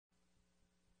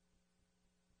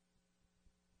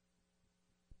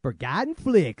Forgotten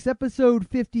Flicks, episode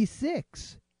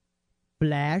 56.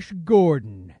 Flash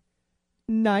Gordon,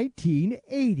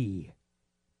 1980.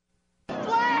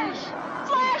 Flash!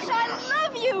 Flash, I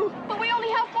love you! But we only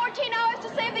have 14 hours to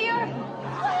save the Earth.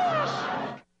 Flash!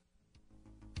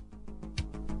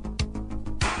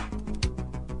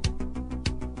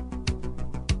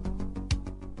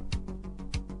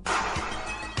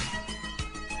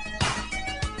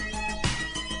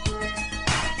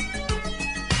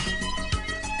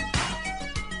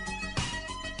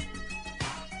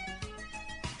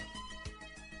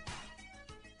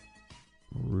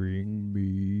 Bring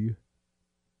me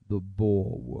the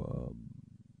bollworms.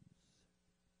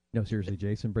 No, seriously,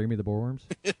 Jason, bring me the bollworms.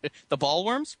 The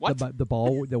ballworms? What?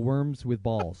 The worms with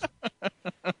balls.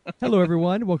 Hello,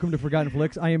 everyone. Welcome to Forgotten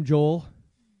Flicks. I am Joel,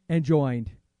 and joined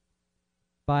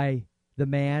by the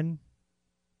man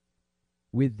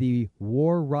with the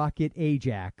war rocket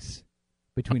Ajax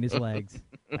between his legs.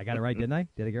 I got it right, didn't I?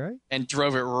 Did I get it right? And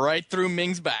drove it right through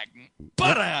Ming's back.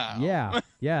 Ba-da!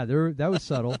 Yeah, that was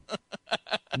subtle.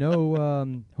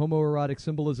 No homoerotic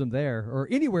symbolism there, or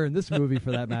anywhere in this movie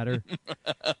for that matter.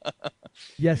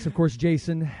 Yes, of course,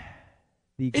 Jason,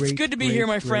 the great, it's good to be here,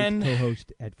 my friend.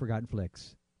 Co-host at Forgotten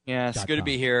Flicks. Yeah, it's good to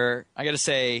be here. I got to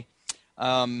say,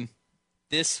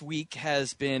 this weekend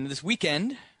has been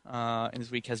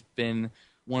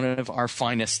one of our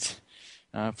finest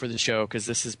for the show, because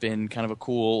this has been kind of a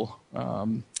cool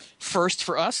first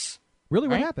for us. Really,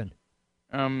 what right? happened?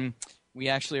 We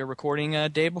actually are recording a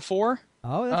day before.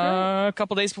 Oh, that's right. A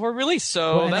couple days before release,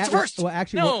 so that's first. Well,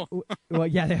 actually, no. well,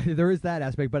 yeah, there is that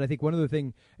aspect, but I think one other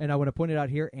thing, and I want to point it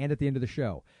out here and at the end of the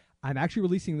show, I'm actually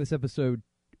releasing this episode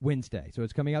Wednesday, so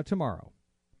it's coming out tomorrow.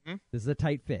 Mm-hmm. This is a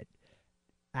tight fit.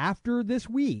 After this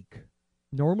week,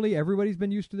 normally everybody's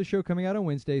been used to the show coming out on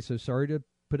Wednesday, so sorry to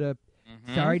put a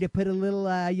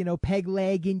little, peg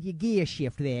leg in your gear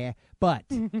shift there. But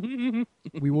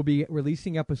we will be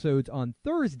releasing episodes on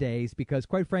Thursdays because,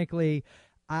 quite frankly,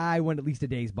 I want at least a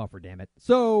day's buffer, damn it.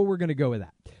 So we're going to go with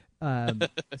that.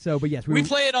 But yes. We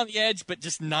play it on the edge, but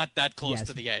just not that close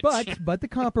to the edge. But the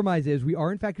compromise is we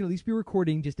are, in fact, going to at least be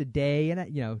recording just a day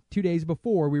and, 2 days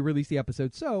before we release the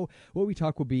episode. So what we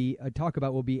talk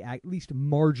about will be at least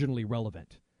marginally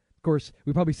relevant. Of course,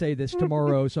 we probably say this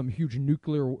tomorrow, some huge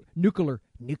nuclear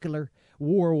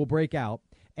war will break out,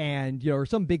 and or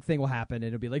some big thing will happen, and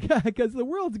it'll be like, because the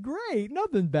world's great,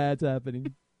 nothing bad's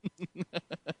happening.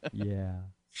 Yeah.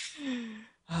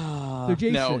 So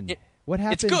Jason, what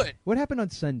happened? It's good. What happened on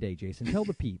Sunday, Jason? Tell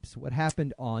the peeps what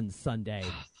happened on Sunday.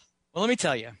 Well, let me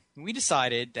tell you. We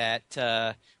decided that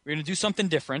we're going to do something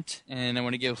different, and I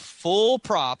want to give full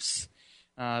props.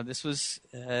 This was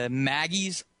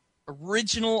Maggie's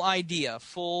original idea,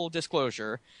 full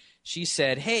disclosure. She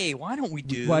said, hey, why don't we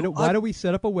do... Why don't we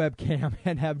set up a webcam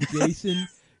and have Jason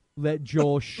let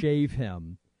Joel shave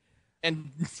him?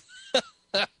 And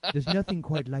there's nothing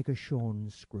quite like a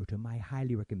shorn scrotum. I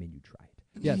highly recommend you try it.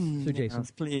 Yes, so Jason.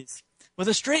 Yes, please. With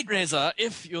a straight razor,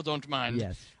 if you don't mind.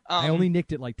 Yes. I only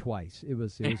nicked it like twice. It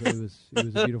was a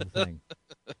beautiful thing.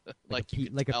 Like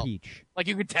a peach. Like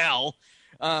you could tell.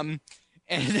 And...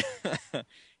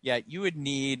 yeah, you would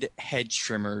need hedge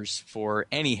trimmers for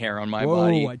any hair on my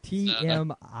body. Whoa,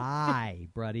 TMI,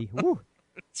 buddy. Woo.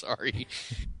 Sorry.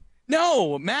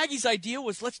 No, Maggie's idea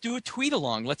was let's do a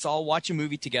tweet-along. Let's all watch a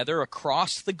movie together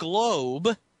across the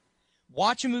globe,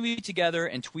 watch a movie together,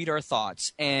 and tweet our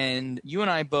thoughts. And you and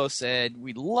I both said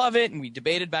we'd love it, and we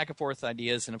debated back and forth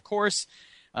ideas. And, of course,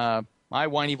 my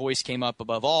whiny voice came up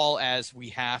above all as we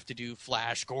have to do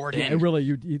Flash Gordon. Yeah, really,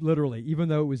 you literally, even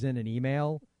though it was in an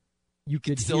email, you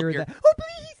could hear that. Oh,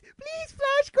 please,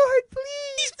 Flash Gordon,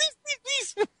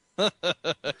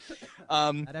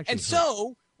 please. And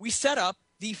so we set up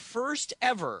the first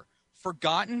ever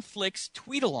Forgotten Flicks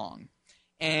tweet-along.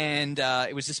 And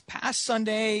it was this past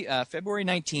Sunday, February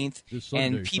 19th.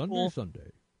 And people from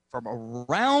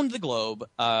around the globe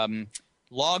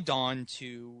logged on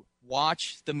to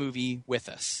watch the movie with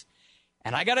us.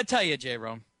 And I got to tell you,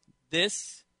 J-Rome,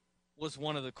 this was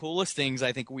one of the coolest things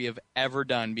I think we have ever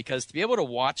done, because to be able to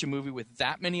watch a movie with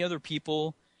that many other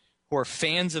people who are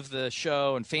fans of the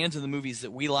show and fans of the movies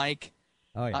that we like,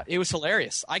 it was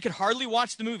hilarious. I could hardly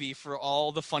watch the movie for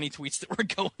all the funny tweets that were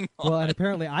going on. Well, and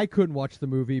apparently I couldn't watch the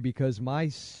movie because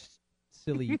my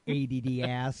silly ADD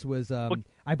ass was, I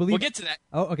believe... We'll get to that.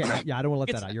 Oh, okay. Yeah, I don't want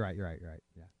to let that out. You're right.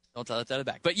 Yeah. Don't let that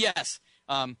back. But yes,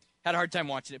 had a hard time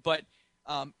watching it. But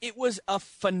it was a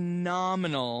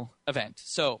phenomenal event.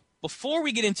 So before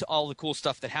we get into all the cool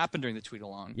stuff that happened during the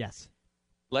tweet-along, yes,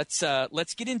 let's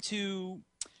get into...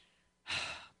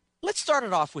 Let's start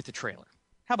it off with the trailer.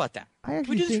 How about that? I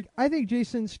think,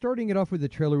 Jason, starting it off with the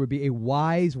trailer would be a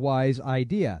wise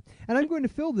idea. And I'm going to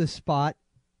fill this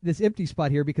empty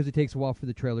spot here because it takes a while for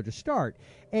the trailer to start.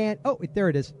 And, there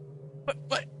it is.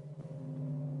 But...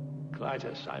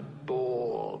 Clytus, I'm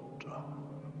bored.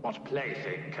 What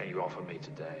plaything can you offer me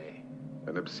today?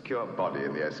 An obscure body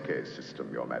in the SK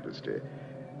system, Your Majesty.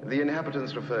 The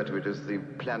inhabitants refer to it as the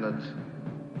planet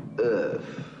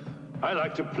Earth. I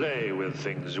like to play with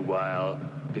things a while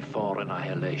before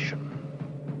annihilation.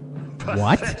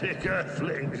 What? Pathetic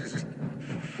Earthlings.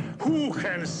 Who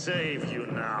can save you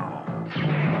now?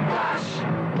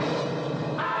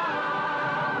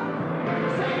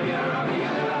 Savior of the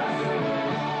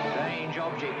universe! Strange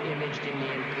object imaged in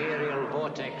the Imperial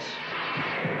vortex.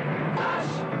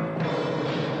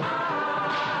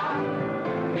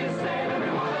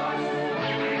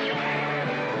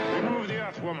 Remove the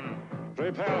Earthwoman.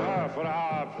 Prepare her for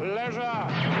our pleasure.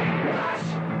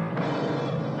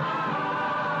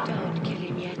 Don't kill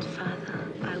him yet,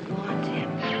 Father. I want him.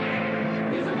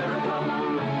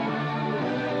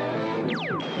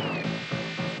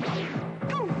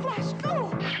 Go, Flash, go!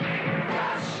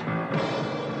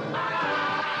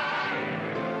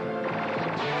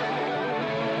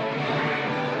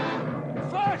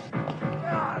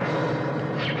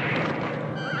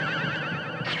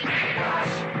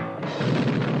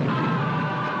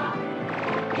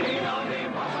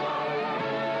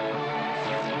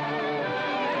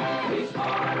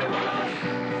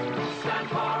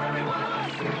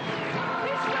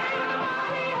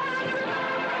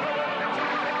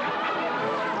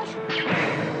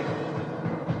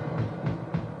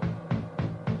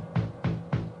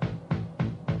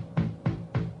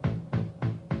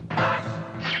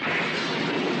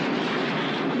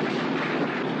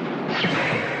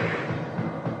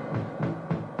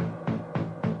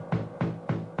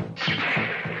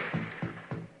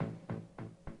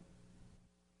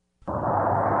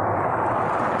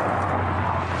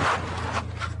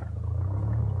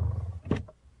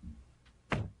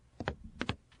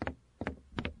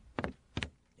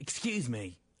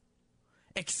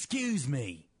 Excuse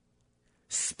me.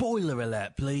 Spoiler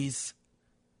alert, please.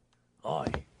 Oi.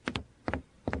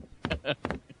 And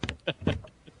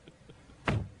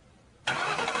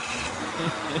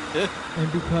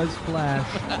because Flash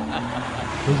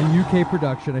was a UK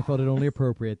production, I felt it only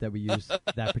appropriate that we use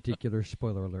that particular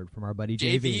spoiler alert from our buddy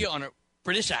JV. on a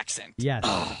British accent. Yes.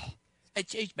 Oh.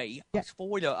 Excuse me. Yeah.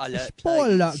 Spoiler alert.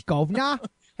 Spoiler alert, governor.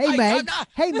 Hey, Megs. Governor.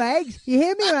 Hey, Megs. You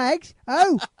hear me, Megs?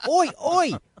 Oh, oi,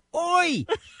 oi, oi.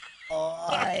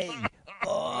 Oi,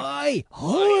 oi,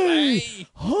 oi,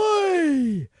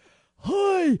 oi,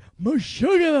 oi, my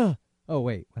sugar. Oh,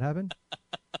 wait, what happened?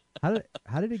 How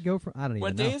did it go from? I don't even know.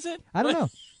 What day is it? I don't know.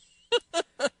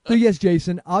 So yes,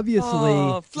 Jason.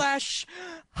 Obviously, Flash.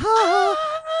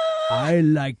 I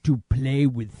like to play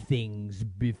with things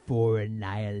before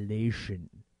annihilation.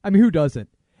 I mean, who doesn't?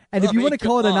 And if you want to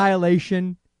call it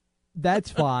annihilation,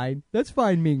 that's fine. That's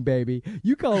fine, Ming, baby.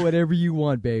 You call it whatever you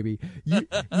want, baby. You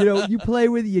know, you play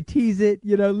with it, you tease it,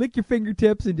 lick your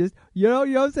fingertips and just, you know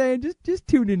what I'm saying? Just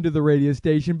tune into the radio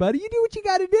station, buddy. You do what you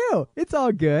got to do. It's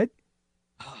all good.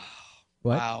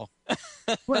 What? Wow.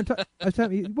 Well,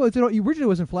 originally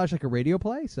wasn't Flash like a radio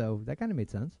play, so that kind of made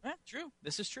sense. Yeah, true.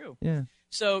 This is true. Yeah.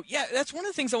 So, yeah, that's one of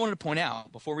the things I wanted to point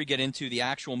out before we get into the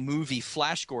actual movie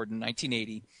Flash Gordon,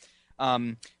 1980,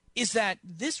 is that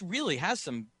this really has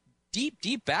some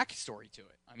deep backstory to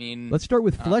it. I mean, let's start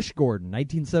with Flesh Gordon,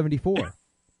 1974.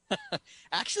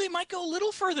 Actually, it might go a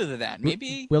little further than that.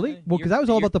 Maybe. Willie? Well, because that was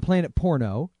all about the planet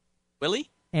Porno. Willie?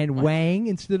 And Wang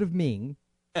instead of Ming.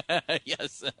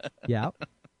 Yes. Yeah.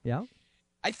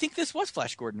 I think this was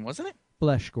Flash Gordon, wasn't it?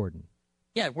 Flesh Gordon.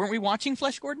 Yeah, weren't we watching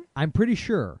Flash Gordon? I'm pretty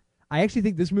sure. I actually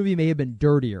think this movie may have been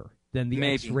dirtier than the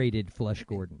X-rated Flesh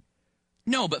Gordon.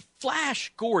 No, but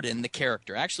Flash Gordon, the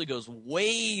character, actually goes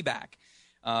way back.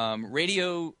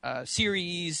 Radio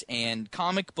series and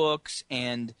comic books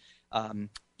and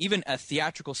even a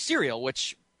theatrical serial,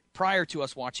 which prior to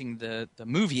us watching the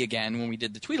movie again when we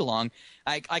did the tweet-along,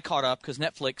 I caught up because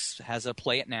Netflix has a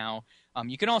Play It Now.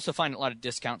 You can also find at a lot of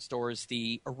discount stores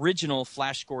the original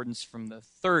Flash Gordons from the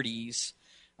 30s,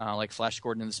 like Flash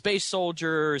Gordon and the Space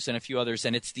Soldiers and a few others.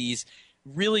 And it's these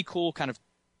really cool kind of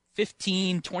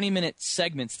 15, 20-minute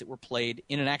segments that were played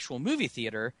in an actual movie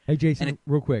theater. Hey, Jason,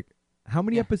 real quick. How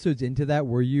many episodes into that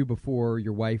were you before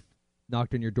your wife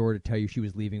knocked on your door to tell you she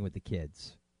was leaving with the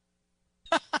kids?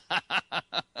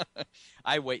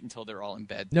 I wait until they're all in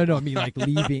bed. No, I mean like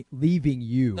leaving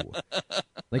you.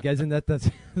 Like as in that's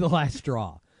the last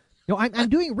straw. No, I'm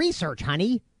doing research,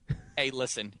 honey. Hey,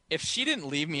 listen. If she didn't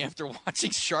leave me after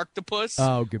watching Sharktopus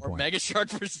good or point. Mega Shark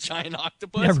vs. Giant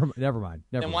Octopus, Never mind.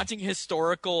 and watching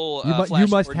historical, you must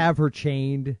Gordon, have her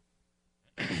chained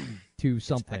to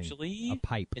something. Actually, a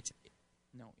pipe.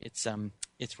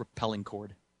 It's repelling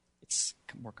cord. It's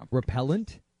more comfortable.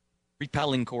 Repellent.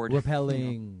 Repelling cord.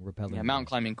 Repelling. Yeah, mountain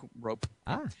climbing rope.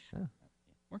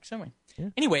 Works that way. Yeah.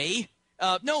 Anyway,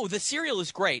 no, the serial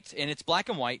is great, and it's black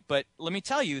and white. But let me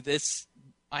tell you,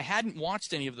 I hadn't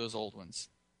watched any of those old ones,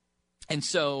 and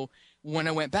so when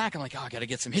I went back, I'm like, I got to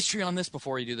get some history on this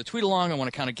before you do the tweet along. I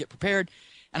want to kind of get prepared,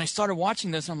 and I started watching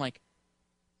this. And I'm like,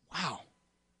 wow,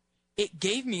 it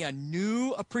gave me a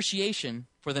new appreciation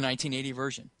for the 1980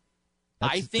 version.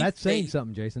 That's saying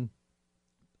something, Jason.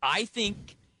 I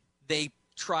think they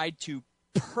tried to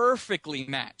perfectly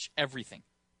match everything,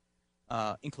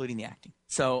 including the acting.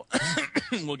 So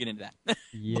we'll get into that.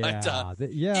 Yeah, but,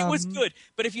 it was good.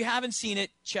 But if you haven't seen it,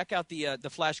 check out the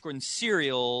Flash Gordon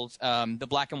serial, the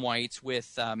black and whites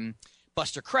with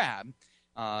Buster Crabbe,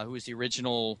 who is the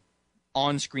original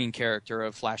on-screen character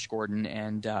of Flash Gordon,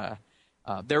 and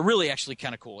they're really actually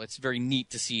kind of cool. It's very neat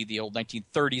to see the old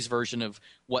 1930s version of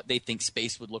what they think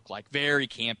space would look like. Very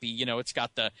campy. It's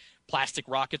got the plastic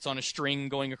rockets on a string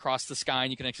going across the sky,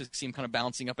 and you can actually see them kind of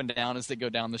bouncing up and down as they go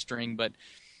down the string. But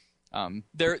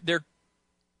they're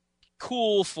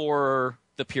cool for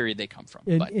the period they come from.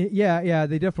 Yeah,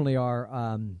 they definitely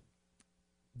are.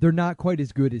 They're not quite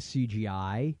as good as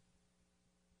CGI.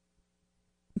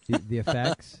 The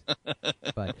effects,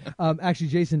 but actually,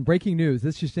 Jason, breaking news.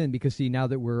 This just in because now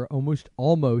that we're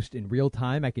almost in real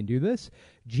time, I can do this.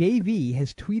 JV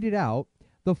has tweeted out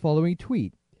the following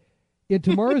tweet: in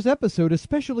tomorrow's episode, a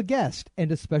special guest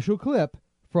and a special clip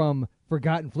from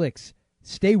Forgotten Flicks.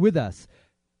 Stay with us.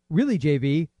 Really,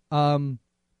 JV?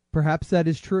 Perhaps that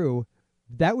is true.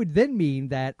 That would then mean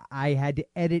that I had to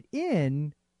edit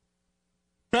in.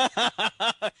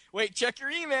 Wait, check your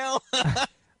email.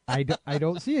 I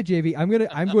don't see it, JV. I'm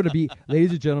going to be,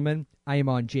 ladies and gentlemen, I am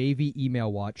on JV email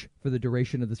watch for the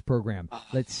duration of this program.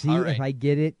 Let's see if I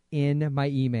get it in my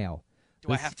email.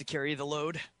 I have to carry the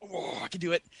load? Oh, I can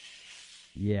do it.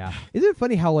 Yeah. Isn't it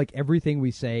funny how everything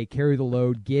we say, carry the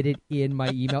load, get it in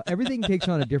my email, everything takes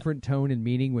on a different tone and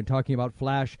meaning when talking about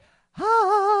Flash.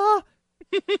 Ha!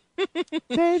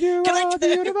 Savior of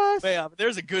the universe. Yeah, but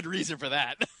there's a good reason for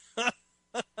that.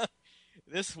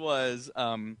 This was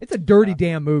it's a dirty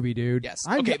damn movie, dude. Yes.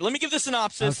 Okay, let me give the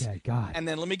synopsis. Okay, God. And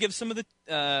then let me give some of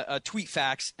the tweet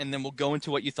facts, and then we'll go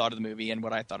into what you thought of the movie and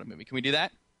what I thought of the movie. Can we do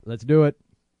that? Let's do it.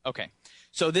 Okay.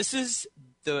 So this is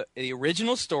the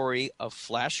original story of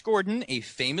Flash Gordon, a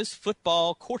famous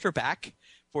football quarterback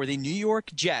for the New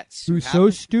York Jets. Who's so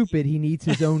stupid he needs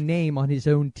his own name on his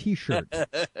own T-shirt.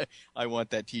 I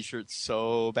want that T-shirt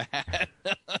so bad.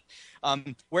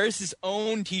 Wears his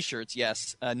own T-shirts,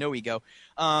 yes, no ego.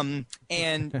 And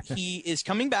he is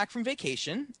coming back from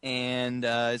vacation and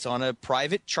is on a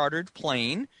private chartered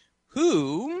plane.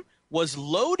 Who was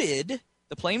loaded?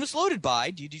 The plane was loaded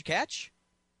by. Did you catch?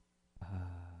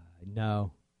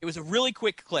 No. It was a really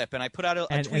quick clip, and I put out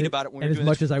a tweet about it when we were doing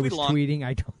as much as I was tweeting,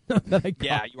 I don't know that I got.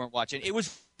 Yeah, you weren't watching. It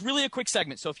was really a quick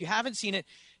segment. So if you haven't seen it,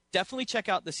 definitely check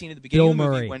out the scene at the beginning of the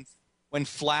movie when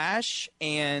Flash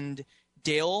and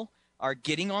Dale are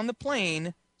getting on the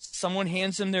plane. Someone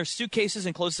hands them their suitcases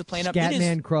and closes the plane up.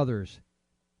 Scatman Crothers.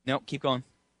 Nope, keep going.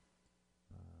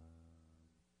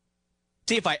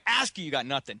 See, if I ask you, you got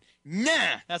nothing.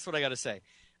 Nah, that's what I got to say.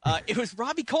 It was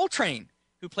Robbie Coltrane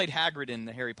who played Hagrid in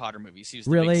the Harry Potter movies. He was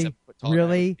the big 7 foot tall guy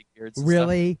with big beards and stuff.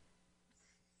 Really?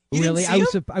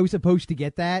 I was supposed to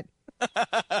get that?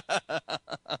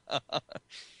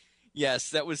 Yes,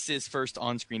 that was his first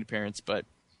on-screen appearance. But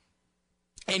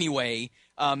anyway,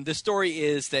 the story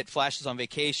is that Flash is on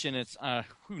vacation. It's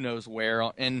who knows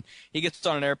where, and he gets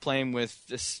on an airplane with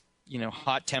this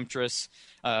hot temptress,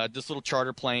 this little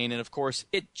charter plane, and of course,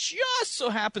 it just so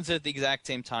happens that at the exact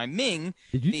same time, Ming.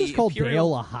 Did you just call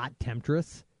Dale a hot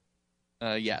temptress?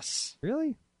 Yes.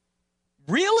 Really?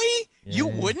 Really? Yeah. You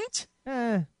wouldn't?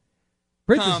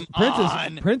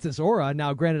 Princess Aura.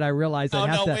 Now, granted, I realize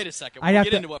wait a second. We'll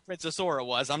get into what Princess Aura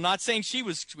was. I'm not saying she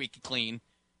was squeaky clean.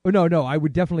 Oh no! I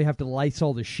would definitely have to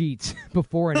Lysol the sheets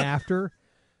before and after.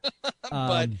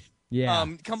 But yeah,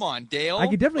 come on, Dale. I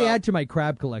could definitely add to my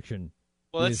crab collection.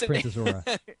 Well, that's Princess Aura.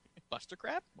 Buster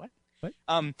Crab? What?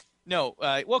 No.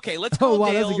 Okay, let's call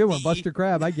wow, Dale that's a good one. Buster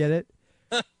Crab. I get it.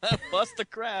 Buster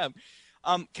Crab.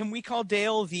 Can we call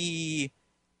Dale the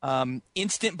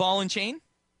instant ball and chain?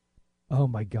 Oh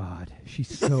my God, she's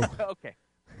so okay.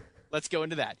 Let's go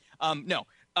into that. No,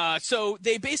 So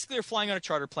they basically are flying on a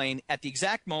charter plane at the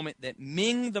exact moment that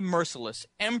Ming the Merciless,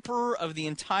 emperor of the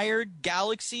entire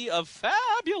galaxy of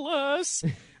fabulous,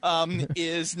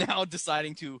 is now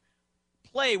deciding to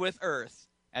play with Earth.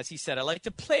 As he said, I like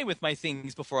to play with my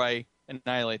things before I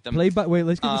annihilate them. Let's get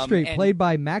this straight. Played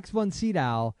by Max von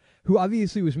Sydow, who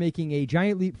obviously was making a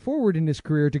giant leap forward in his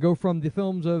career to go from the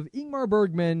films of Ingmar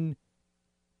Bergman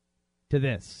to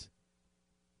this.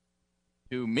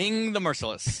 To Ming the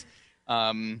Merciless.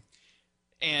 And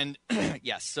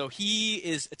yes, so he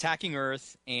is attacking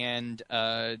Earth, and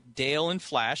Dale and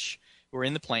Flash, who are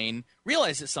in the plane,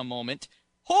 realize at some moment,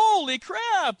 holy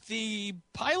crap, the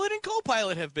pilot and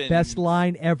co-pilot have been... Best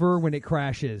line ever when it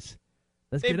crashes.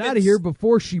 Let's get out of here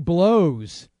before she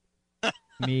blows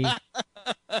me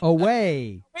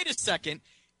away. Wait a second.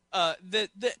 The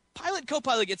pilot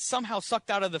co-pilot gets somehow sucked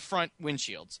out of the front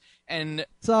windshields. And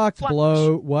Sucked, Flash,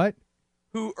 blow, what?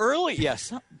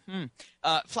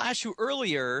 Flash, who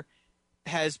earlier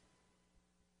has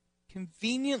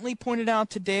conveniently pointed out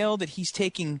to Dale that he's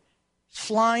taking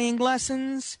flying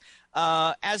lessons.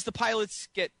 As the pilots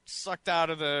get sucked out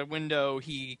of the window,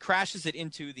 he crashes it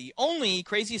into the only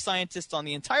crazy scientist on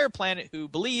the entire planet who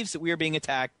believes that we are being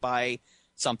attacked by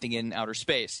something in outer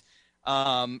space.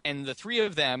 And the three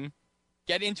of them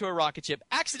get into a rocket ship,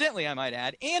 accidentally, I might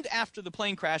add, and after the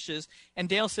plane crashes, and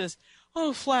Dale says,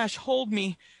 "Oh, Flash, hold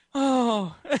me.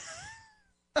 Oh."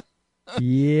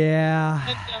 Yeah.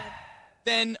 And,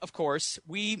 then, of course,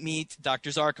 we meet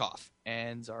Dr. Zarkov.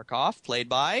 And Zarkov, played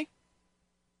by...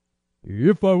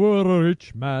 If I were a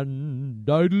rich man,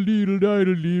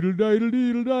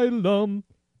 diddle-deedle-diddle-deedle-diddle-deedle-diddle-dum.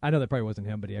 I know that probably wasn't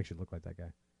him, but he actually looked like that guy.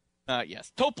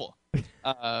 Yes, Topol.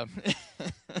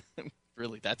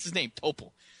 Really, that's his name,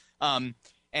 Topol.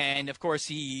 And, of course,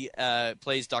 he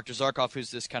plays Dr. Zarkov,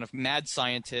 who's this kind of mad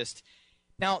scientist.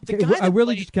 Now, the guy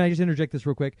can I just interject this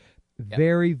real quick?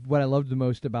 Yeah. What I loved the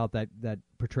most about that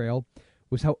portrayal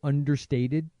was how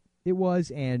understated it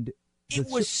was, and it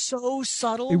was so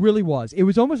subtle. It really was. It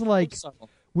was almost like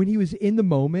when he was in the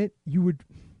moment, you would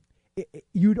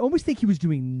almost think he was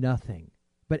doing nothing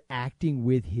but acting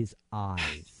with his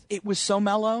eyes. It was so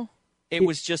mellow. It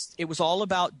was all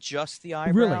about just the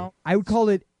eyebrow. Really, I would call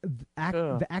it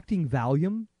the acting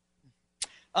volume.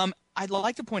 I'd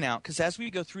like to point out, because as we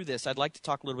go through this, I'd like to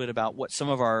talk a little bit about what some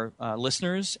of our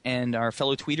listeners and our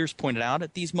fellow tweeters pointed out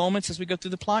at these moments as we go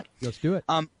through the plot. Let's do it.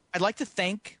 I'd like to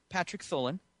thank Patrick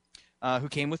Thulin, who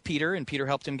came with Peter, and Peter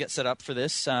helped him get set up for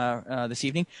this this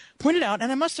evening, pointed out, and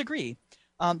I must agree,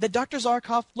 that Dr.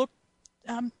 Zarkov looked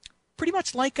pretty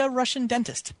much like a Russian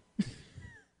dentist.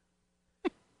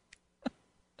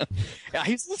 Yeah,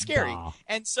 he's a little scary. Wow.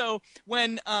 And so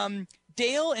when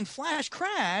Dale and Flash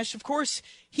crash, of course,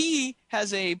 he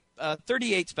has a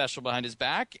 38 special behind his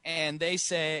back, and they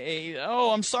say,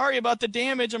 "Oh, I'm sorry about the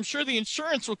damage. I'm sure the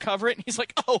insurance will cover it." And he's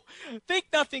like, "Oh, think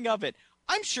nothing of it.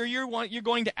 I'm sure you're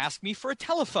going to ask me for a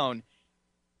telephone."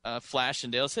 Flash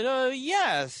and Dale said,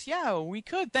 "Yes, yeah, we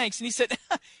could, thanks." And he said,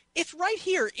 "It's right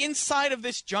here inside of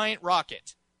this giant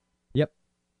rocket." Yep.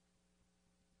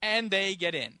 And they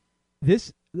get in.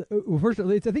 First,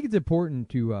 I think it's important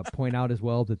to point out as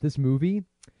well that this movie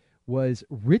was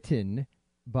written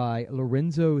by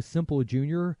Lorenzo Simple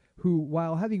Jr., who,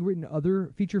 while having written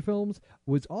other feature films,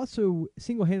 was also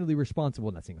single-handedly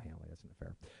responsible. Not single-handedly, that's not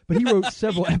fair. But he wrote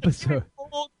several episodes.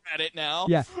 Full credit now.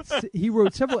 Yeah, he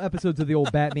wrote several episodes of the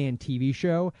old Batman TV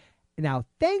show. Now,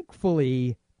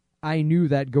 thankfully, I knew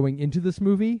that going into this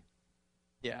movie.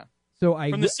 Yeah. So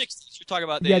from the 60s, you're talking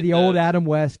about the old Adam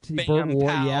West, Burt Ward,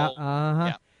 Powell.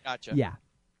 Yeah, gotcha. Yeah.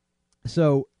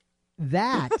 So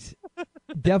that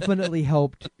definitely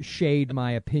helped shade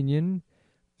my opinion.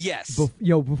 Yes.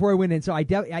 Before I went in. So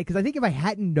because I think if I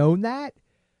hadn't known that,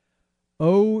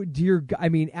 oh dear God, I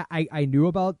mean, I knew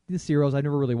about the serials. I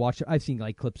never really watched it. I've seen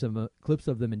like clips of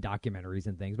them in documentaries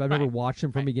and things, but I've never watched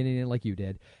them from beginning to end like you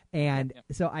did. And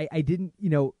so I didn't,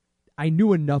 I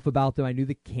knew enough about them. I knew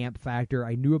the camp factor.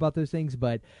 I knew about those things,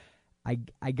 but I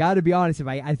got to be honest.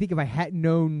 I think if I hadn't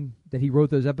known that he wrote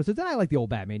those episodes, and I like the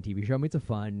old Batman TV show. I mean, it's a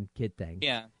fun kid thing,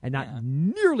 and not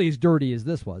nearly as dirty as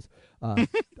this was.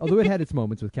 Although it had its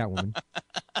moments with Catwoman,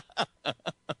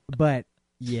 but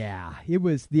yeah, it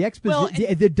was the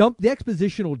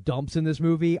expositional dumps in this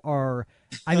movie are.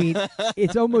 I mean,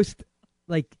 it's almost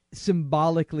like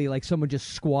symbolically like someone just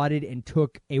squatted and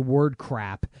took a word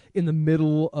crap in the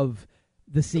middle of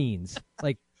the scenes.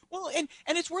 Like, well, and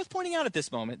it's worth pointing out at this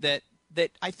moment that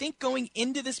I think going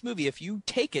into this movie, if you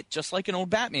take it just like an old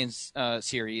Batman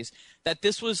series, that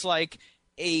this was like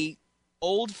a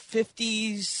old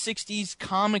 50s, 60s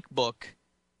comic book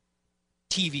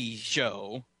TV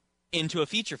show into a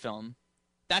feature film.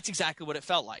 That's exactly what it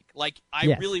felt like. Like,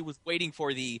 I really was waiting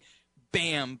for the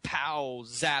bam, pow,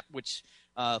 zap, which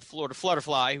Florida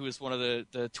Flutterfly, who was one of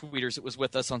the tweeters that was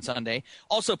with us on Sunday,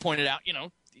 also pointed out,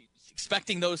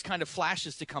 expecting those kind of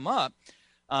flashes to come up.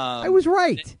 I was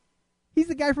right. He's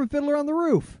the guy from Fiddler on the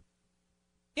Roof.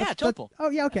 Yeah, Topol. Oh,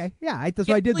 yeah, okay. Yeah, that's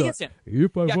what I did, though.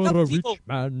 If I were a rich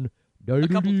man... A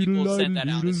couple people sent that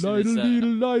out as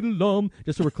soon as,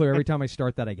 just so we're clear, every time I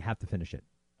start that, I have to finish it.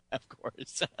 Of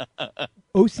course.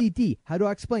 OCD. How do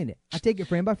I explain it? I take it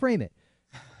frame by frame it.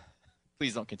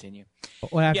 Please don't continue.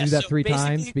 Oh, I have to do that 3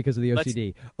 times because of the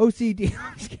OCD. OCD.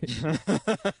 I'm just kidding.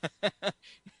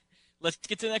 Let's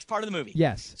get to the next part of the movie.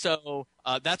 Yes. So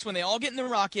that's when they all get in the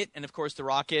rocket, and of course the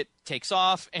rocket takes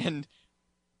off, and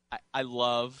I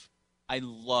love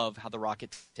how the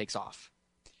rocket takes off.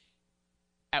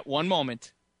 At one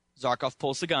moment, Zarkov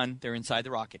pulls the gun. They're inside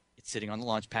the rocket. It's sitting on the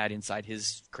launch pad inside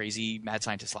his crazy mad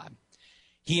scientist lab.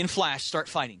 He and Flash start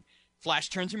fighting. Flash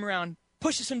turns him around,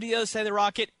 pushes him to the other side of the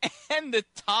rocket, and the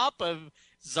top of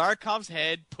Zarkov's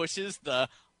head pushes the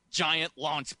giant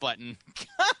launch button.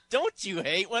 Don't you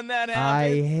hate when that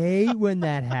happens? I hate when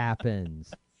that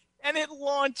happens. And it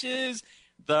launches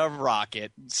the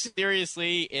rocket.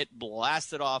 Seriously, it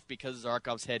blasted off because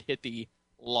Zarkov's head hit the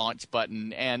launch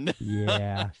button. And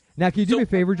yeah. Now, can you do me a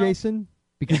favor, Jason?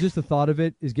 Because just the thought of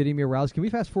it is getting me aroused. Can we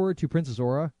fast forward to Princess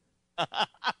Aura?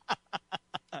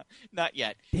 Not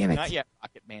yet. Damn it. Not yet,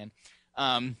 Rocket Man.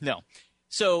 No.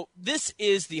 So this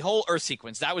is the whole Earth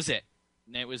sequence. That was it.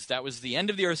 That was the end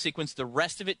of the Earth sequence. The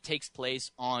rest of it takes place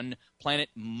on planet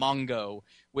Mongo,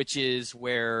 which is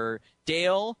where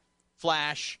Dale,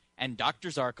 Flash, and Dr.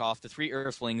 Zarkov, the 3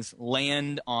 Earthlings,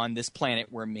 land on this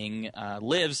planet where Ming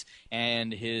lives,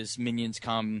 and his minions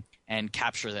come and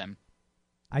capture them.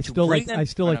 I still like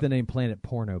the name Planet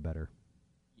Porno better.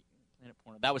 Planet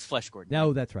Porno. That was Flesh Gordon.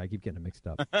 No, that's right. I keep getting it mixed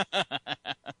up.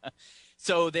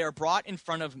 So they are brought in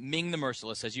front of Ming the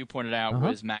Merciless, as you pointed out,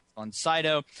 was Max von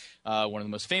Sydow, one of the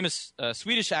most famous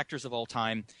Swedish actors of all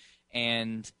time.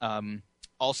 And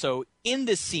also in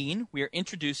this scene, we are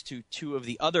introduced to 2 of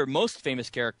the other most famous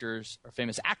characters or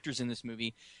famous actors in this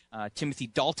movie, Timothy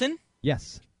Dalton.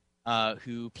 Yes.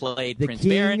 Who played the Prince king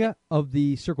Baron. of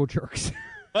the Circle Jerks.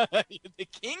 The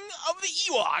king of the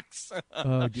Ewoks.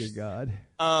 Oh, dear God.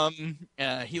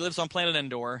 He lives on planet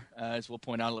Endor, as we'll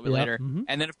point out a little bit later. Mm-hmm.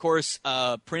 And then, of course,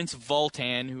 Prince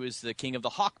Vultan, who is the king of the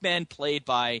Hawkmen, played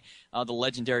by the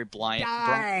legendary Brian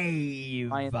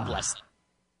Blessing.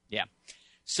 Yeah.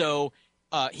 So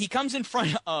he comes in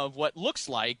front of what looks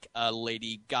like a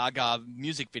Lady Gaga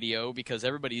music video because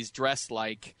everybody's dressed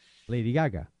like Lady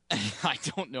Gaga. I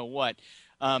don't know what.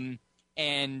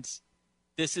 And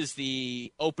this is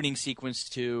the opening sequence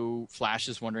to Flash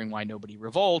is wondering why nobody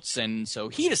revolts, and so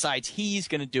he decides he's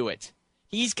going to do it.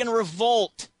 He's going to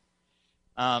revolt.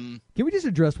 Can we just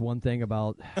address one thing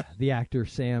about the actor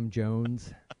Sam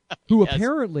Jones, who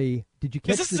apparently did you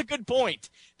catch? This is a good point.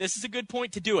 This is a good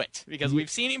point to do it because we've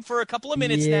seen him for a couple of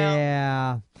minutes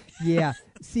now. Yeah.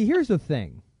 See, here's the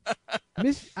thing.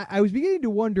 I was beginning to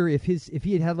wonder if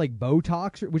he had like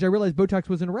Botox, which I realized Botox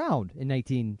wasn't around in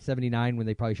 1979 when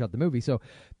they probably shot the movie. So,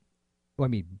 well, I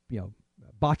mean,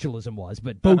 botulism was,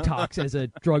 but Botox as a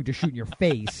drug to shoot in your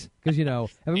face because if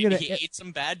I'm gonna he ate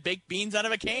some bad baked beans out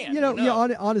of a can.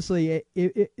 Honestly,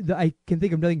 I can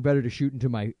think of nothing better to shoot into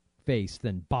my face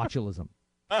than botulism.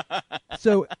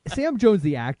 So Sam Jones,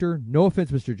 the actor, no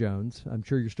offense, Mr. Jones, I'm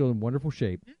sure you're still in wonderful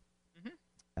shape.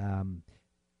 Mm-hmm.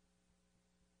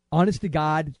 Honest to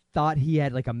God, thought he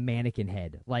had like a mannequin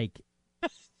head. Like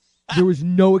there was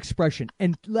no expression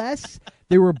unless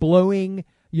they were blowing,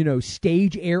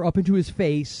 stage air up into his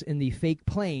face in the fake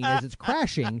plane as it's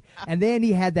crashing, and then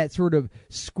he had that sort of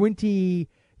squinty,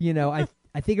 I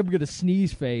think I'm going to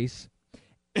sneeze face.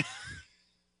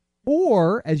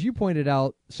 Or, as you pointed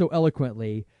out so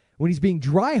eloquently, when he's being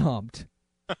dry humped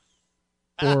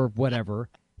or whatever,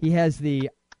 he has the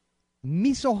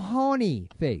misohani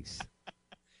face.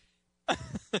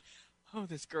 Oh,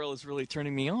 this girl is really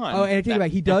turning me on. Oh, and I take it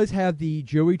back. He does have the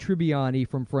Joey Tribbiani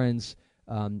from Friends,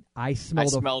 I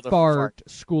smelled a fart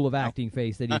school of acting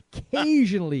face that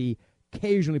he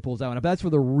occasionally pulls out. But that's for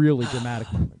the really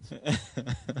dramatic moments.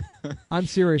 I'm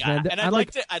serious, man. And I'd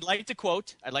like to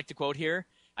quote here.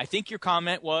 I think your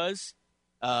comment was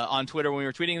on Twitter when we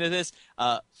were tweeting this.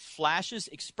 Flash's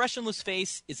expressionless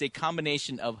face is a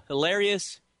combination of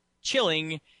hilarious,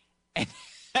 chilling, and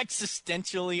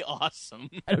existentially awesome.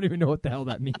 I don't even know what the hell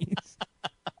that means.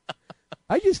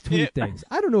 I just tweet things.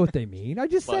 I don't know what they mean. I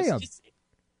just say them.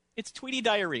 It's tweety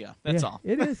diarrhea. That's all.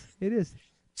 It is.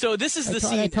 So this is the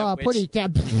scene.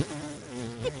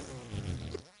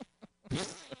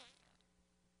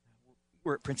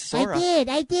 We're at Princess Aura.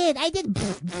 I did.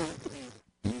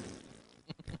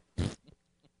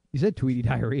 You said Tweety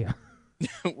diarrhea.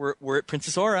 we're at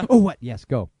Princess Aura. Oh, what? Yes,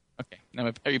 go. Okay.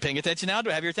 Now, are you paying attention now?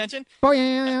 Do I have your attention?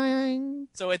 Boing.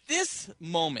 So at this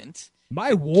moment,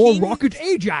 my war rocket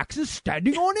Ajax is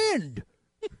standing on end.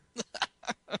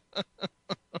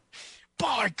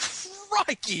 By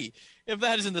crikey! If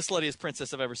that isn't the sluttiest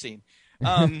princess I've ever seen.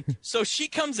 So she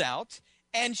comes out,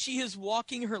 and she is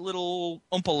walking her little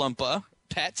Oompa Loompa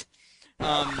pet.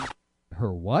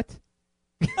 Her what?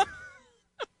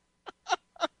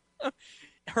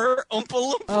 Her Oompa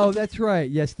Loompa. Oh, that's right.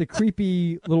 Yes, the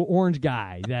creepy little orange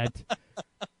guy that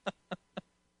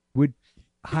would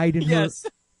hide in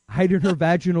her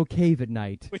vaginal cave at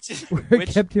night, where it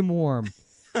kept him warm.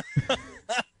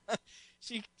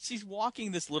 She's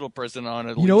walking this little person on a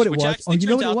leash. You know what it was? You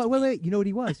know what it was? Wait. You know what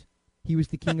he was? He was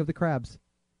the king of the crabs.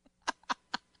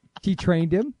 She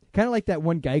trained him, kind of like that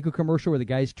one Geico commercial where the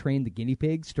guys trained the guinea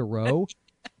pigs to row.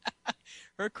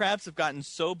 Her crabs have gotten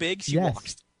so big, she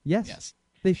walks. Yes.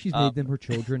 She's made them her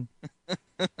children,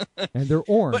 and they're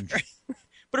orange.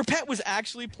 But her pet was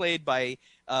actually played by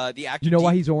the actor. You know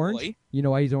why he's Roy. orange? You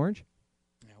know why he's orange?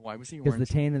 Yeah, why was he orange? Because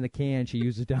the tan in the can she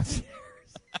uses downstairs.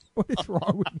 What is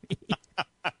wrong with me?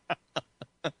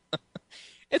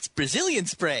 It's Brazilian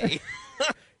spray.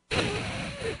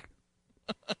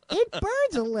 It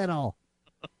burns a little.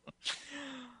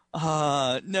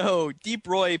 No, Deep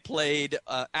Roy played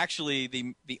actually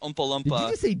the Oompa Loompa. Did you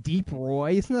just say Deep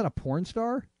Roy? Isn't that a porn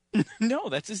star? No,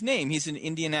 that's his name. He's an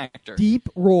Indian actor. Deep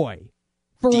Roy.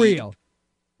 For real.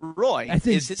 Roy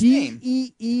is his name.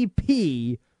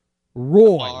 DEEP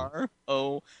Roy.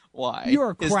 R-O-Y.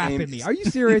 You're crapping me. Are you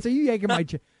serious? Are you yanking my...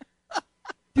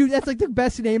 Dude, that's like the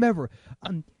best name ever.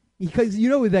 Because you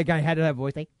know that guy had that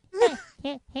voice like...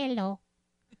 Hello.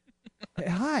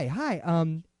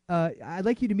 Hi. I'd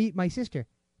like you to meet my sister.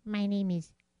 My name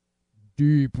is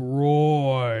Deep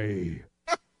Roy.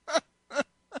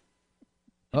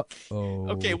 Uh-oh.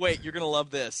 Okay, wait. You're going to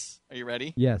love this. Are you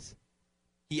ready? Yes.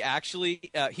 He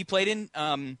actually he played in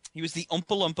he was the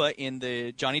Oompa Loompa in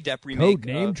the Johnny Depp remake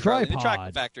Codename of Charlie and the Tripod.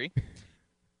 Chocolate Factory.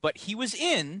 But he was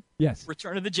in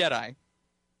Return of the Jedi.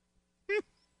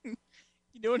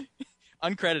 You know what?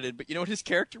 Uncredited, but you know what his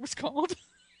character was called?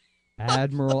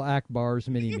 Admiral Akbar's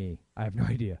mini-me. I have no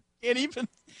idea. And even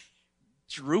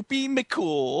Droopy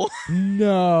McCool.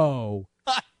 No.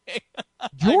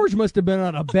 George must have been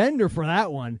on a bender for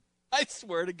that one. I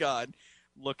swear to God.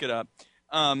 Look it up.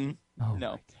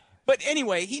 No. But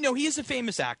anyway, he is a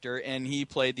famous actor, and he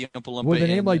played the Oompa Loompa. With a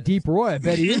name like Deep Roy, I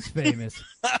bet he is famous.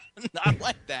 Not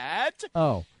like that.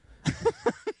 Oh.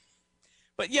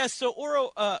 But yes, so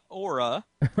Aura,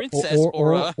 Princess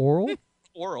Aura.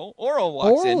 Oral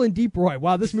walks in. and Deep Roy.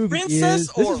 Wow, this movie This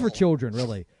is for children,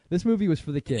 really. This movie was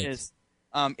for the kids.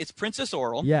 It's Princess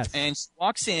Oral. Yes. And she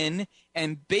walks in,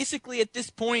 and basically at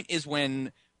this point is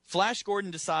when Flash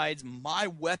Gordon decides my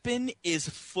weapon is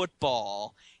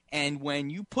football. And when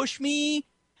you push me,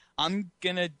 I'm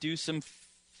going to do some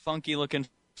funky-looking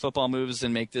football moves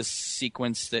and make this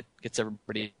sequence that gets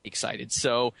everybody excited.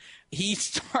 So he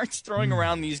starts throwing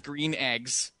around these green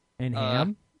eggs. And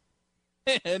ham?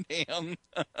 And ham.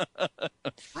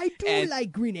 I do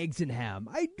like green eggs and ham.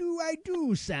 I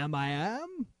do, Sam, I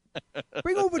am.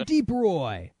 Bring over Deep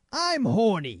Roy. I'm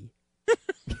horny.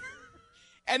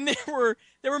 And there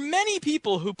were many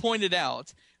people who pointed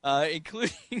out,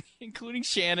 including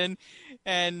Shannon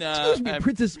and excuse me,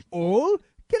 Princess Oral,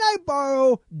 can I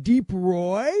borrow Deep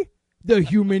Roy, the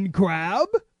human crab?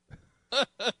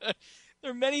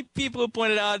 There are many people who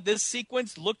pointed out this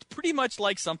sequence looked pretty much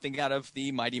like something out of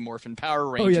the Mighty Morphin Power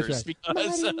Rangers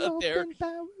because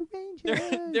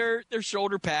their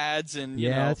shoulder pads and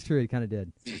that's true. It kind of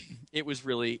did. It was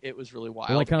really wild.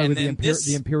 Like kind of with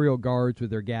the Imperial Guards with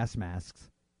their gas masks.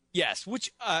 Yes,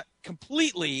 which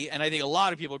completely, and I think a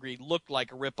lot of people agree, looked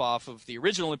like a ripoff of the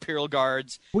original Imperial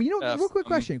Guards. Well, real quick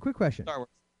question. Star Wars.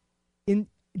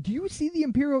 Do you see the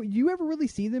Imperial? Do you ever really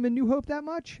see them in New Hope that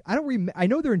much? I don't. I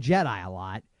know they're in Jedi a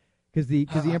lot because the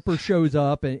Emperor shows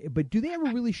up, but do they ever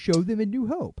really show them in New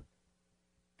Hope?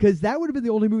 Because that would have been the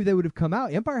only movie that would have come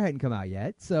out. Empire hadn't come out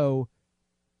yet, so.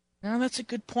 No, that's a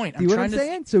good point. See what I'm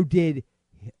saying? So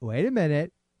wait a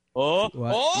minute.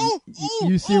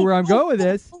 You see where I'm going with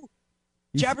this?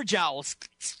 Jabberjowl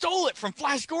stole it from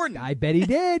Flash Gordon. I bet he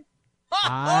did.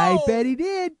 I bet he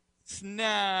did.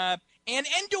 Snap. And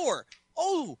Endor.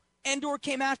 Oh, Endor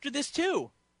came after this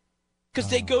too. Because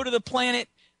they go to the planet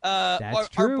That's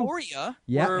true. Arborea.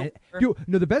 Yeah.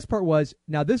 No, the best part was,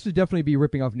 now this would definitely be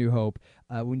ripping off New Hope,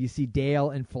 when you see Dale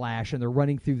and Flash and they're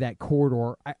running through that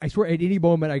corridor. I swear at any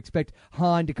moment I expect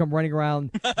Han to come running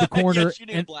around the corner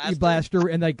and blaster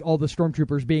and like all the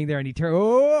stormtroopers being there and he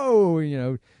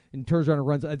and turns around and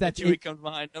runs. That's Chewie comes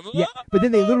behind him. Yeah, but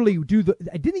then they literally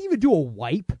didn't even do a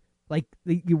wipe. Like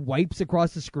he wipes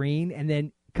across the screen and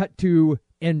then cut to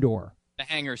Endor. The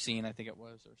hangar scene, I think it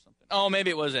was, or something. Oh, maybe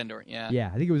it was Endor. Yeah.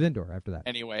 Yeah, I think it was Endor after that.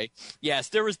 Anyway, yes,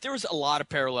 there was a lot of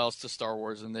parallels to Star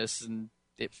Wars in this, and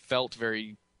it felt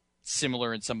very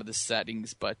similar in some of the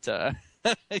settings. But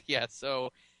yeah,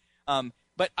 so,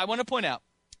 but I want to point out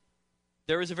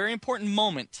there is a very important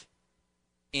moment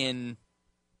in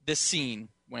this scene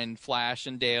when Flash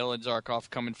and Dale and Zarkov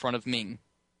come in front of Ming.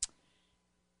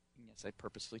 Yes, I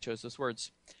purposely chose those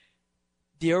words.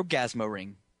 The Orgasmo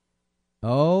Ring.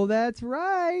 Oh, that's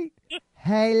right.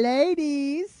 Hey,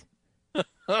 ladies.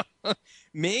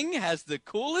 Ming has the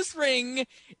coolest ring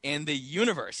in the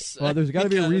universe. Well, there's got to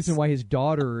be a reason why his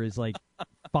daughter is, like,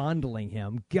 fondling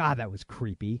him. God, that was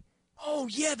creepy. Oh,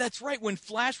 yeah, that's right. When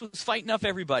Flash was fighting off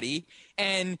everybody,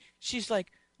 and she's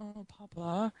like, oh,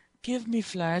 Papa, give me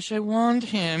Flash. I want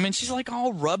him. And she's, like,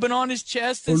 all rubbing on his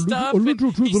chest and stuff. A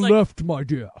little to the left, my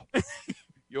dear.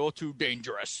 You're too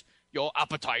dangerous. Your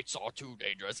appetites are too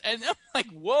dangerous. And I'm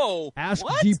like, whoa. Ask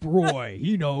what? Deep Roy.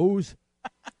 He knows.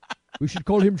 We should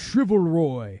call him Shrivel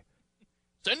Roy.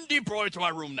 Send Deep Roy to my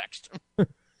room next.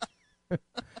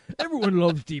 Everyone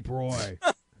loves Deep Roy.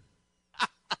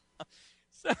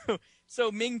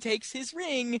 So Ming takes his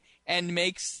ring and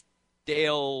makes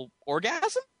Dale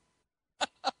orgasm?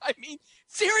 I mean,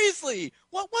 seriously,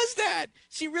 what was that?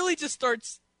 She really just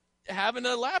starts having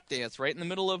a lap dance right in the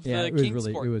middle of the King's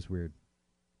Court. It was weird.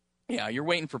 Yeah, you're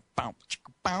waiting for bow,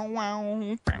 bow,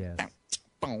 wow, yes.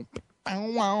 bow,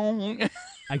 bow, wow.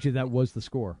 Actually, that was the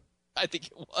score. I think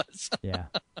it was. Yeah,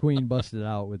 Queen busted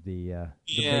out with the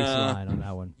bass line on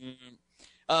that one.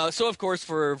 So, of course,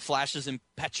 for Flash's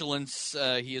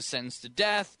impetulance, he is sentenced to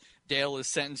death. Dale is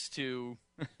sentenced to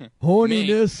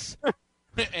horniness,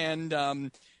 and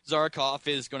Zarkov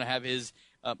is going to have his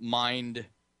mind.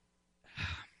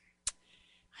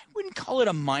 I wouldn't call it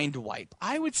a mind wipe.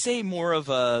 I would say more of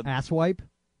a ass wipe,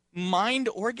 mind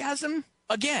orgasm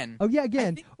again. Oh yeah,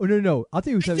 again. No. I'll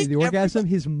tell you something. The orgasm.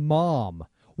 His mom.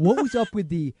 What was up with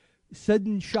the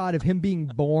sudden shot of him being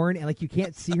born and like you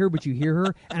can't see her but you hear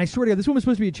her? And I swear to God, this woman's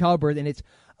supposed to be a childbirth, and it's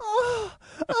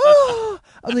I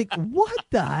was like, what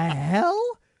the hell?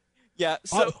 Yeah.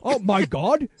 So. Oh my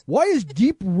God! Why is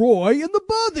Deep Roy in the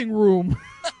birthing room?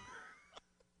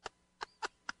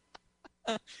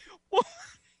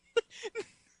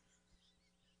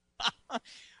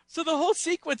 So the whole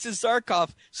sequence is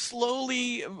Zarkov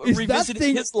slowly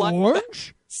revisiting his life.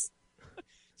 Orange?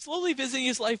 Slowly visiting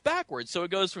his life backwards. So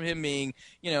it goes from him being,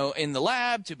 in the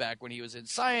lab to back when he was in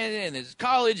science and his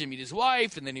college and meet his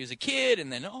wife, and then he was a kid,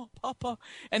 and then Papa,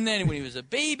 and then when he was a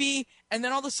baby, and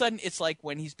then all of a sudden it's like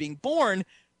when he's being born.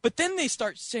 But then they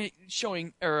start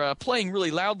showing or playing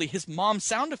really loudly his mom's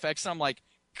sound effects, and I'm like,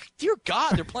 dear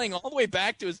God, they're playing all the way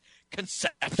back to his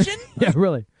conception. Yeah,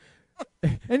 really.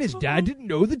 And his dad didn't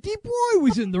know that Deep Roy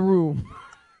was in the room.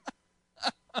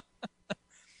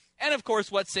 And, of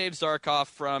course, what saves Zarkov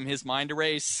from his mind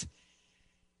erase?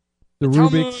 The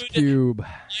Rubik's Cube.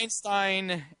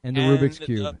 Einstein. And the Rubik's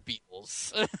Cube. The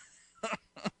Beatles.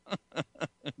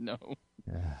 No.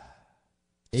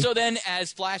 So then,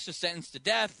 as Flash is sentenced to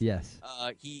death, yes,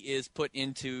 he is put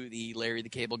into the Larry the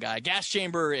Cable Guy gas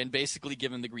chamber and basically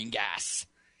given the green gas.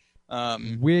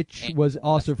 Which was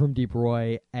also from Deep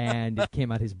Roy, and it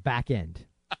came out his back end.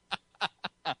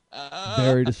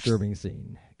 Very disturbing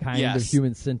scene. Kind of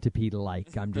human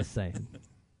centipede-like, I'm just saying.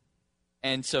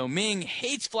 And so Ming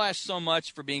hates Flash so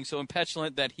much for being so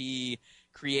impetulant that he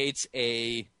creates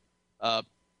a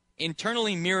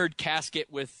internally mirrored casket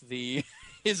with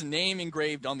his name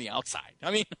engraved on the outside.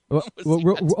 I mean,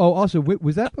 also,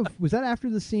 was that after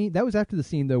the scene? That was after the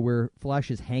scene, though, where Flash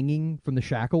is hanging from the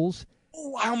shackles.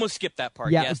 Oh, I almost skipped that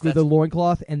part. Yeah, yes, with the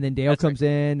loincloth, and then Dale comes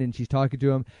in, and she's talking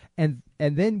to him, and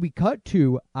then we cut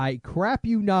to, I crap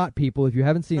you not, people, if you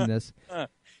haven't seen this.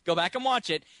 Go back and watch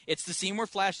it. It's the scene where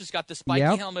Flash has got the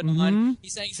spiky helmet on. He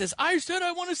says, I said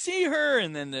I want to see her,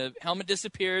 and then the helmet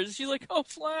disappears. She's like, oh,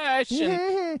 Flash,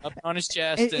 and up on his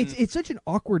chest. And it's such an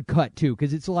awkward cut, too,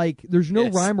 because it's like there's no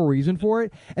rhyme or reason for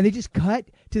it, and they just cut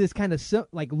to this kind of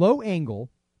like low angle,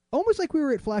 almost like we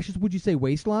were at Flash's, would you say,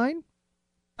 waistline?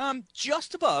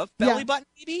 Just above belly button,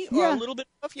 maybe, or a little bit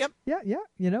above. Yep.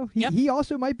 Yeah. He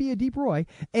also might be a Deep Roy,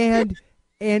 and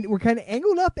we're kind of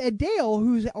angled up at Dale,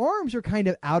 whose arms are kind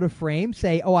of out of frame.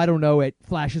 Say, I don't know, at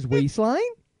Flash's waistline.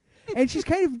 And she's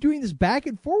kind of doing this back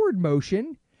and forward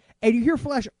motion, and you hear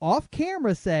Flash off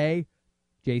camera say,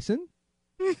 Jason,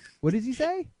 what does he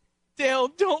say? Dale,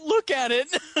 don't look at it.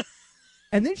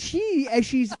 And then she, as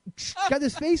she's got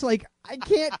this face like, I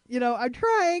can't, I'm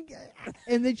trying.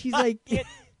 And then she's like,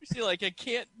 she's like, I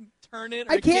can't turn it.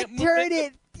 I can't turn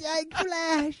it.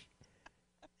 Flash.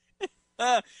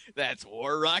 That's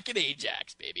War Rocket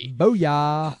Ajax, baby.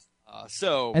 Booyah.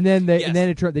 And then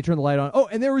they turn the light on. Oh,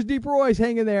 and there was Deep Royce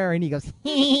hanging there, and he goes,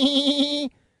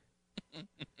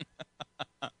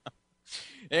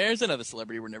 There's another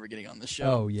celebrity we're never getting on the show.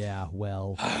 Oh, yeah,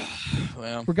 well,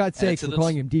 for God's sake, we're this...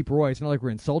 calling him Deep Royce. Not like we're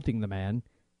insulting the man.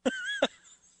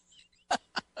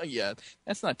 Yeah,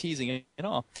 that's not teasing at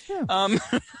all. Yeah.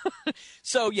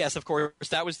 So, yes, of course,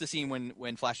 that was the scene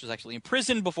when Flash was actually in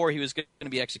prison before he was going to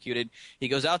be executed. He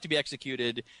goes out to be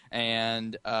executed,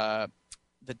 and the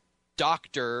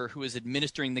doctor who is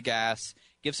administering the gas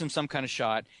gives him some kind of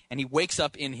shot, and he wakes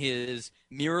up in his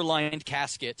mirror-lined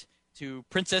casket to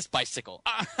Princess Bicycle.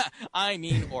 I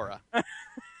mean Aura.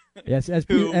 Yes, as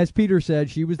Peter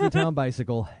said, she was the town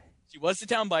bicycle. She was the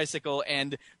town bicycle,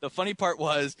 and the funny part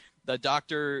was the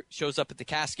doctor shows up at the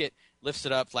casket, lifts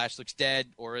it up, Flash looks dead,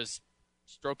 Aura's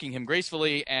stroking him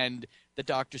gracefully, and the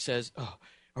doctor says, "Oh,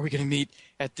 are we going to meet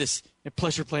at this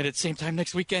Pleasure Planet at the same time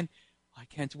next weekend?" "I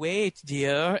can't wait,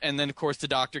 dear." And then, of course, the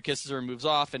doctor kisses her and moves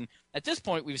off, and at this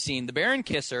point we've seen the Baron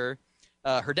kiss her,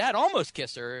 her dad almost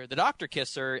kiss her, the doctor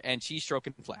kiss her, and she's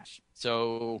stroking Flash.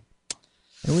 So...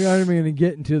 And we aren't even going to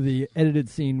get into the edited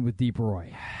scene with Deep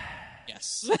Roy.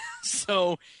 Yes.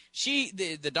 So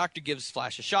the doctor gives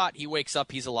Flash a shot. He wakes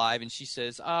up. He's alive. And she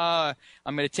says, I'm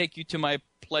going to take you to my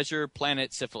pleasure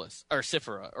planet Syphilis. Or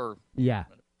Syphora. Or yeah.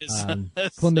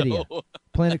 Chlamydia. So,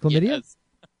 Planet Chlamydia?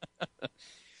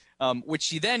 Yes. Which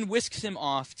she then whisks him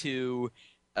off to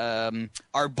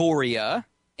Arborea,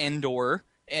 Endor,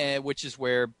 which is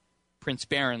where Prince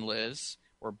Baron lives.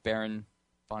 Or Baron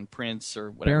von Prince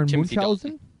or whatever. Baron Timothy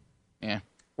Munchausen? Yeah.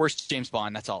 Worst James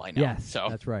Bond, that's all I know. Yes, so.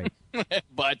 that's right.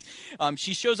 But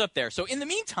she shows up there. So in the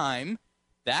meantime,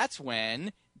 that's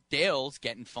when Dale's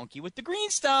getting funky with the green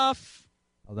stuff.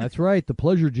 Oh, that's right, the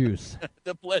pleasure juice.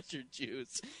 The pleasure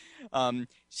juice.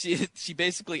 She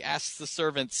basically asks the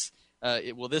servants,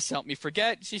 will this help me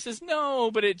forget? She says,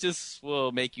 no, but it just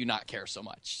will make you not care so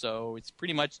much. So it's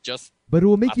pretty much just... But it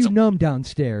will make you numb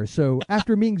downstairs. So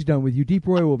after Ming's done with you, Deep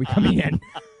Roy will be coming in.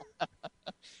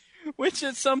 Which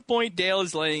at some point Dale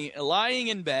is lying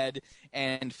in bed,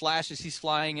 and Flash, as he's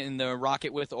flying in the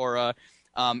rocket with Aura,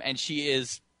 and she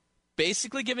is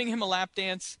basically giving him a lap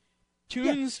dance.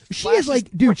 Tunes. Yeah. She is like,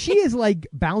 dude, she is like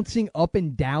bouncing up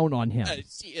and down on him.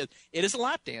 She is. It is a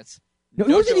lap dance. No,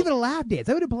 it wasn't even a lap dance.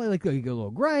 I would have played like a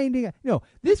little grinding. No,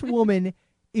 this woman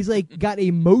is like got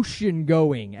a motion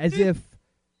going as if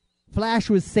Flash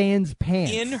was sans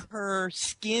pants. In her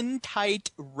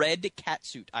skin-tight red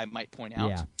catsuit, I might point out.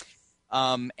 Yeah.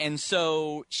 And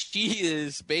so she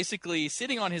is basically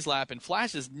sitting on his lap, and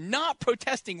Flash is not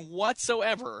protesting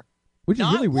whatsoever. Which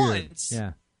is really weird. Once,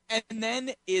 yeah. And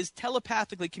then is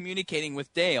telepathically communicating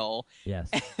with Dale. Yes.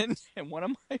 And one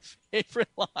of my favorite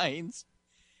lines,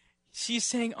 she's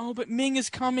saying, "Oh, but Ming is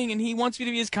coming, and he wants me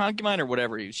to be his concubine," or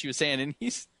whatever she was saying. And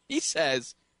he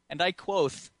says, and I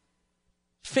quote,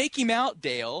 "Fake him out,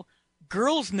 Dale.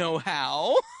 Girls know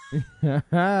how."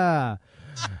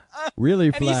 Really,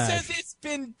 and Flash. he says it's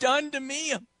been done to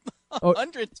me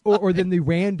hundreds. Or then the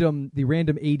random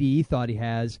ADE thought he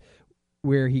has,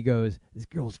 where he goes, "This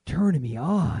girl's turning me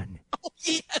on." Oh,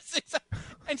 yes, exactly.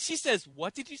 And she says,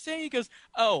 "What did you say?" He goes,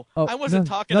 "Oh, I wasn't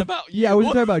talking about you." Yeah, I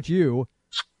wasn't talking about you.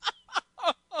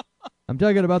 I'm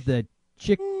talking about the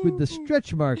chick with the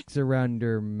stretch marks around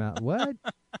her mouth. What?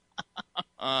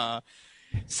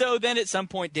 So then at some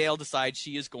point, Dale decides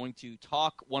she is going to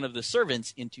talk one of the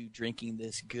servants into drinking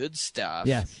this good stuff.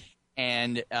 Yes.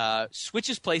 And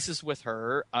switches places with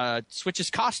her, switches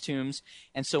costumes.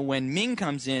 And so when Ming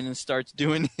comes in and starts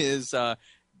doing his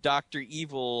Dr.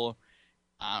 Evil,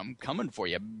 "I'm coming for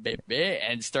you, baby,"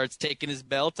 and starts taking his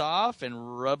belt off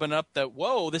and rubbing up the,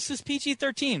 whoa, this is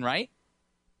PG-13, right?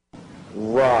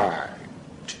 Right.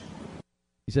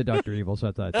 You said Dr. Evil, so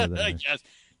I thought I'd say that. Yes.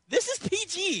 This is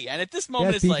PG, and at this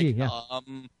moment it's PG, like,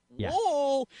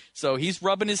 whoa. So he's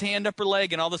rubbing his hand up her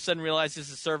leg, and all of a sudden realizes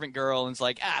it's a servant girl, and it's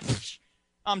like,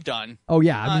 I'm done. Oh,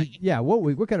 yeah. I mean,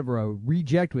 what kind of a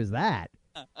reject was that?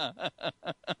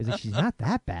 She's not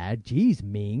that bad. Jeez,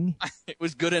 Ming. It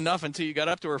was good enough until you got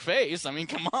up to her face. I mean,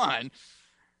 come on.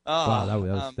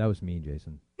 Wow, that was mean,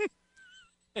 Jason.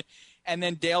 And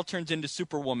then Dale turns into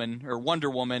Superwoman, or Wonder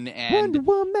Woman, and Wonder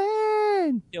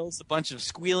Woman! kills a bunch of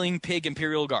squealing pig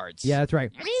Imperial guards. Yeah, that's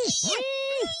right.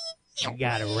 You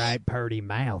got a right purty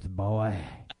mouth, boy.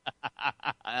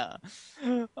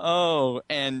 Oh,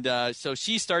 and so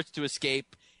she starts to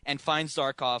escape and finds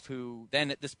Zarkov, who then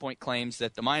at this point claims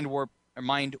that the mind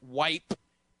wipe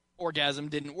orgasm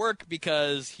didn't work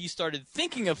because he started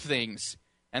thinking of things,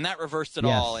 and that reversed it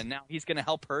all, and now he's going to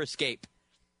help her escape.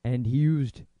 And he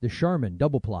used the Charmin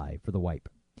double ply for the wipe.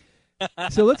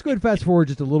 So let's go and fast forward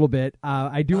just a little bit.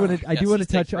 I do want to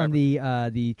touch on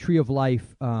the Tree of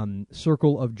Life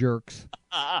circle of jerks,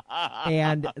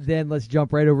 and then let's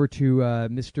jump right over to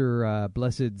Mr.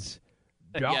 Blessed's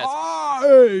dive.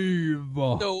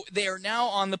 So they are now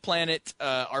on the planet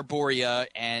Arborea,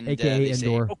 and AKA they say,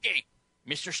 Endor. "Okay,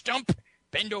 Mr. Stump,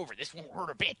 bend over. This won't hurt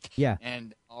a bit." Yeah,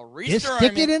 and I'll reach just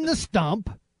stick it in the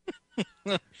stump.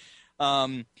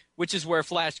 Which is where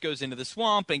Flash goes into the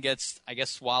swamp and gets, I guess,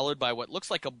 swallowed by what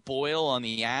looks like a boil on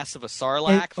the ass of a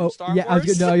Sarlacc from Star Wars.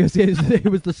 It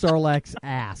was the Sarlacc's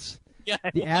ass. Yeah,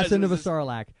 the ass end of a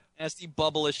Sarlacc. Nasty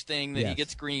bubblish thing that he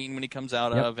gets green when he comes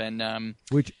out of, and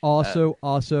which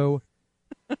also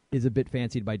is a bit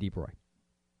fancied by Deep Roy.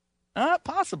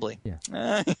 Possibly.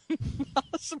 Yeah.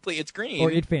 Possibly. It's green. Or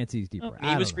it fancies Deep Roy.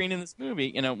 He was green in this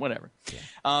movie, whatever.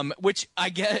 Yeah. Which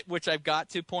I've got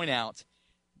to point out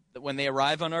that when they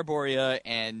arrive on Arborea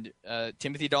and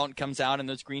Timothy Dalton comes out in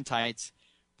those green tights,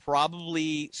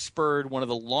 probably spurred one of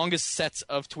the longest sets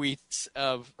of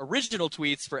original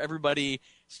tweets for everybody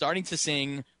starting to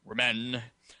sing, "We're men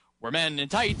in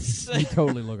tights." He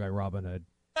totally looked like Robin Hood.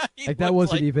 Like that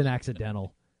wasn't even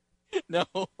accidental. No.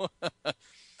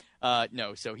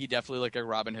 No, so he definitely looked like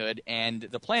Robin Hood, and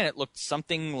the planet looked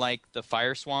something like the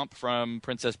fire swamp from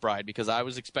Princess Bride, because I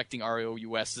was expecting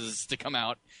ROUSs to come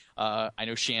out. I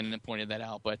know Shannon pointed that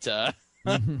out, but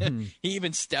he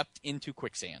even stepped into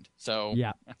quicksand. So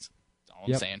that's all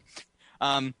I'm saying.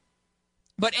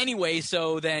 But anyway,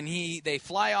 so then they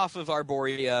fly off of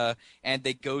Arborea, and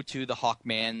they go to the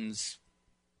Hawkman's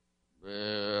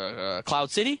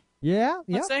Cloud City. Yeah,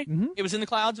 let's say. Mm-hmm. It was in the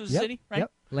clouds. It was a city, right?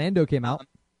 Yep. Lando came out.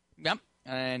 Yep,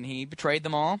 and he betrayed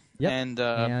them all. Yep.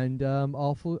 And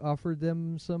offered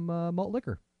them some malt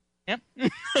liquor. Yep.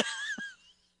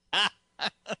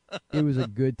 It was a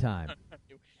good time.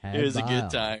 It was a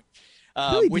good time.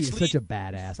 Billy D is such a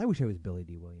badass. I wish I was Billy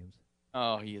D. Williams.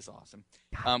 Oh, he is awesome.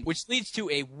 Which leads to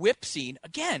a whip scene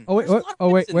again. Wait.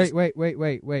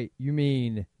 You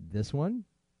mean this one?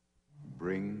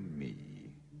 Bring me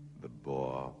the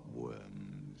boar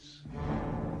worms.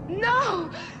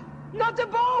 No! Not the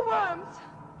boar worms!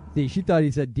 See, she thought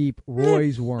he said Deep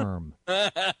Roy's worm.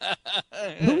 What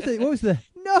was the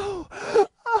no?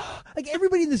 Oh, like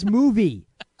everybody in this movie,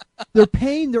 their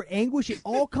pain, their anguish, it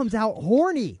all comes out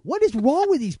horny. What is wrong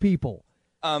with these people?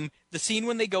 The scene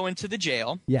when they go into the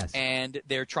jail, yes, and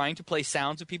they're trying to play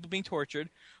sounds of people being tortured.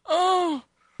 Oh,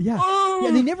 yeah,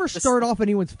 yeah. They never start off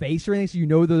anyone's face or anything, so you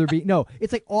know that they're being. No,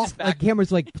 it's like off. Like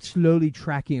camera's like slowly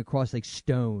tracking across like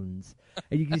stones,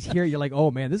 and you can just hear. You're like,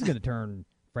 oh man, this is gonna turn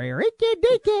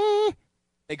freaky-dicky.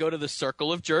 They go to the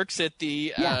circle of jerks at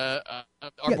the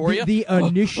Arborea. The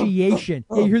initiation.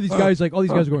 Yeah, you hear these guys like all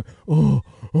these guys are going,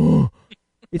 oh.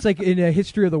 It's like in a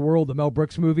History of the World, the Mel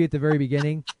Brooks movie at the very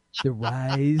beginning, the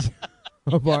rise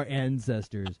of our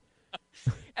ancestors.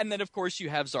 And then, of course, you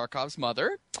have Zarkov's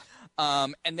mother.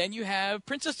 And then you have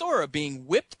Princess Aura being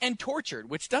whipped and tortured,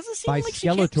 which doesn't seem like she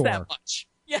cares that much.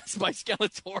 Yes, by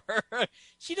Skeletor.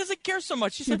 She doesn't care so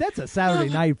much. Dude, that's a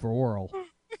Saturday night for Oral.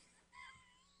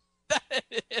 That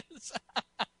is.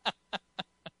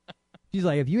 She's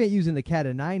like, if you ain't using the cat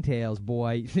of nine tails,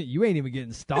 boy, you ain't even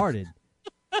getting started.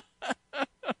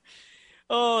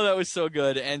 Oh, that was so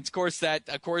good. And of course, I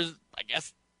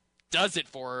guess, does it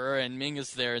for her. And Ming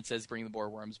is there and says, bring the boar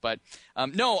worms. But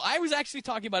no, I was actually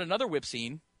talking about another whip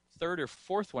scene, third or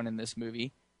fourth one in this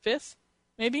movie. Fifth,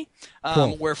 maybe?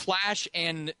 Where Flash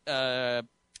and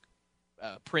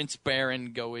Prince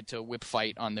Baron go into a whip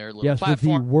fight on their little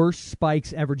platform. With the worst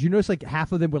spikes ever. Do you notice like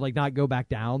half of them would like not go back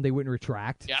down? They wouldn't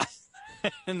retract. Yeah.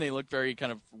 And they look very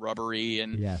kind of rubbery.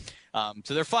 And yeah.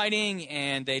 So they're fighting,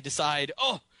 and they decide,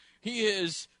 he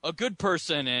is a good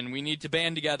person, and we need to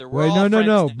band together.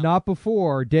 No, not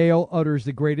before Dale utters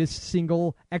the greatest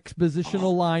single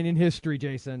expositional line in history,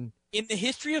 Jason. In the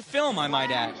history of film, I might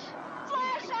add.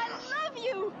 Flash, I love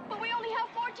you, but we only have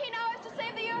 14 hours to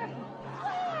save the Earth.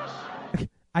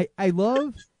 Flash! I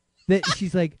love that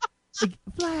she's like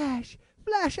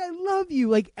Flash, I love you.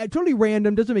 Like, totally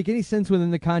random, doesn't make any sense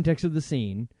within the context of the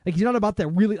scene. Like, he's not about to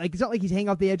really, like, it's not like he's hanging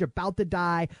off the edge, about to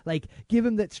die. Like, give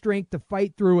him that strength to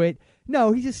fight through it.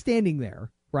 No, he's just standing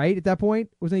there, right? At that point,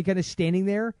 wasn't he kind of standing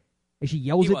there? And she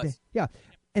yells yeah.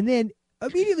 And then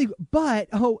immediately,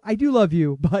 I do love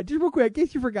you, but just real quick, in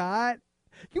case you forgot,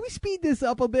 Can we speed this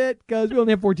up a bit? Because we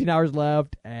only have 14 hours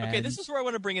left. And... Okay, this is where I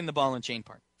want to bring in the ball and chain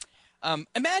part.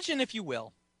 Imagine, if you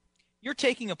will, you're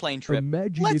taking a plane trip.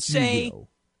 Let's say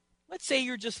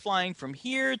you're just flying from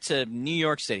here to New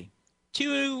York City.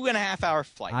 2.5-hour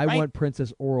flight. I want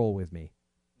Princess Oral with me.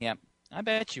 Yeah, I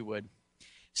bet you would.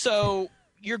 So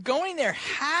you're going there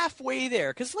halfway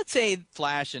there. Because let's say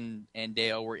Flash and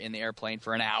Dale were in the airplane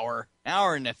for an hour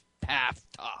and a half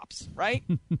tops, right?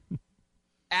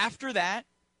 After that,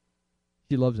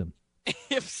 she loves him.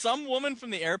 If some woman from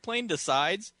the airplane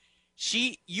decides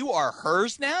you are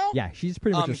hers now. Yeah, she's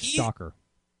pretty much a stalker.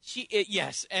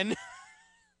 Yes, and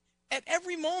at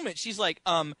every moment she's like,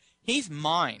 he's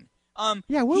mine.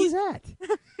 Yeah, what was that?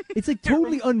 It's like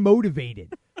totally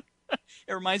unmotivated.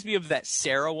 It reminds me of that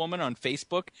Sarah woman on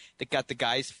Facebook that got the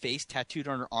guy's face tattooed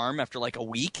on her arm after like a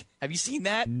week. Have you seen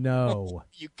that? No.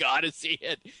 You gotta see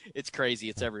it. It's crazy.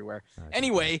 It's everywhere.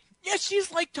 Anyway, yeah,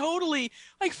 she's like totally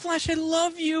like, Flash, I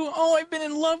love you. Oh, I've been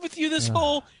in love with you this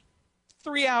whole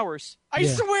 3 hours. I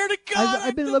swear to God.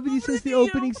 I've been in love with you since the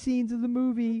opening scenes of the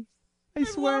movie. I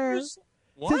swear.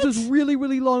 What? Since those really,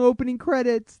 really long opening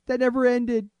credits that never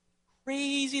ended.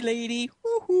 Crazy lady.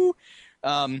 Woohoo.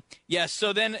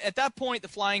 So then at that point, the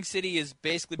flying city is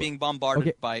basically being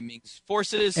bombarded by Ming's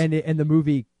forces. And the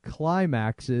movie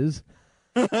climaxes.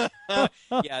 Yeah,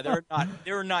 there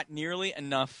are not nearly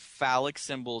enough phallic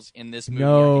symbols in this movie.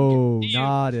 No,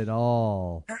 not at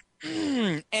all.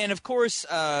 And of course,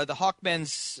 the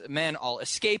Hawkmen's men all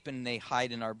escape and they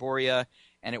hide in Arborea.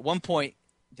 And at one point,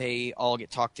 they all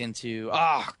get talked into,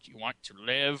 do you want to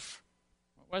live?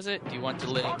 What was it? Do you want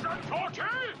to live?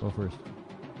 Go first.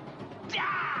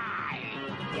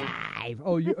 Dive.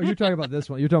 Oh, you're talking about this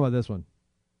one. You're talking about this one.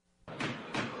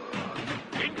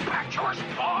 Impetuous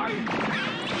boy!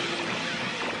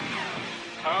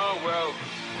 Oh, well,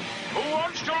 who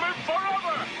wants to live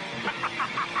forever?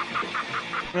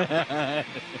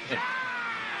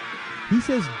 He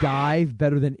says dive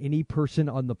better than any person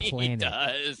on the planet. He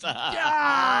does.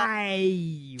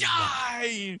 Dive!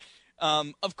 Dive!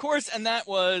 Of course, and that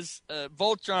was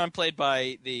Voltron, played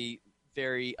by the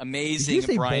very amazing Did you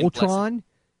say Brian Voltron?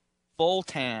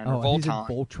 Voltan. Oh, Voltan. He's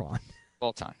Voltron.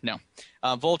 Voltan. No.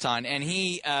 Voltan. And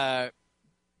he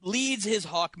leads his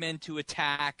Hawkmen to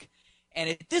attack. And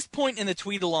at this point in the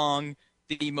tweet-along,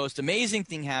 the most amazing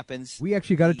thing happens. We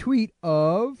actually got a tweet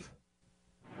of...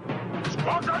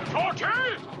 Squadron 40!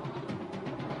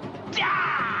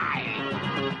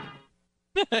 Die!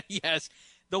 Yes.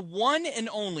 The one and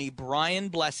only Brian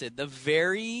Blessed, the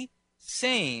very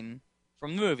same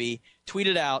from the movie,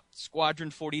 tweeted out Squadron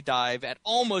 40 dive at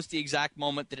almost the exact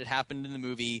moment that it happened in the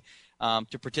movie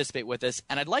to participate with us.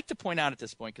 And I'd like to point out at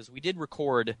this point, because we did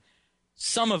record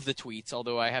some of the tweets,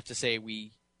 although I have to say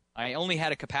I only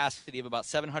had a capacity of about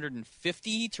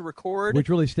 750 to record. Which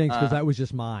really stinks because that was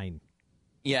just mine.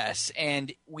 Yes,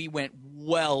 and we went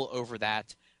well over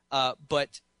that.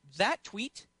 But that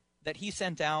tweet that he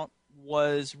sent out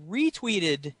was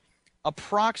retweeted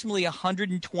approximately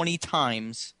 120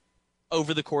 times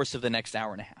over the course of the next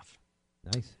hour and a half.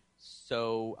 Nice.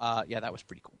 So, that was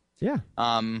pretty cool. Yeah.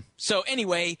 So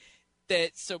anyway,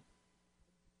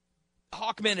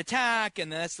 Hawkmen attack,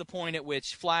 and that's the point at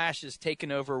which Flash has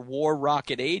taken over War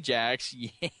Rocket Ajax.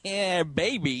 Yeah,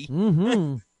 baby.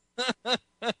 Mm-hmm.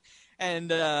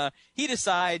 And he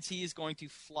decides he's going to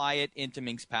fly it into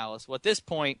Ming's palace. Well, at this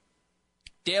point,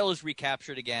 Dale is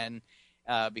recaptured again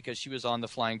because she was on the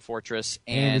Flying Fortress.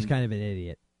 And is kind of an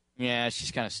idiot. Yeah,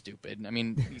 she's kind of stupid. I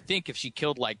mean, you'd think if she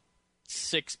killed like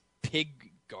 6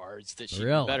 pig guards that she'd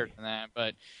be better than that.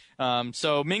 But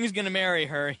so Ming's going to marry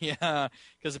her, yeah,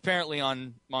 because apparently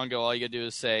on Mongo all you got to do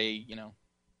is say,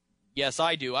 yes,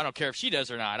 I do. I don't care if she does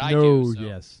or not. I do. So,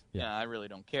 yes. Yeah, I really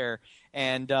don't care.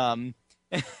 And and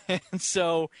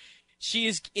so she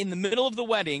is in the middle of the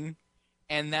wedding,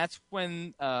 and that's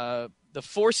when the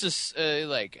forces,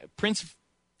 like Prince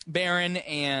Baron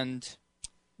and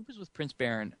who was with Prince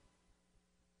Baron?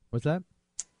 What's that?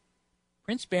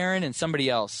 Prince Baron and somebody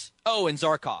else. Oh, and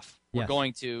Zarkov were Yes.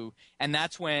 going to, and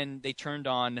that's when they turned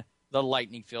on the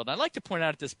lightning field. I'd like to point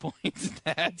out at this point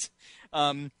that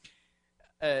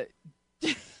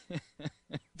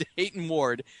Dayton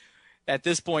Ward at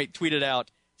this point tweeted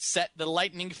out, "Set the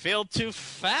lightning field to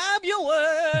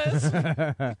fabulous,"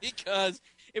 because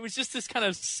it was just this kind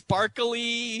of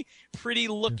sparkly,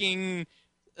 pretty-looking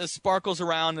sparkles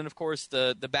around, and of course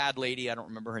the bad lady, I don't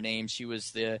remember her name. She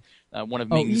was the one of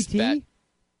Ming's E.T.?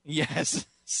 Yes,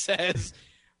 says,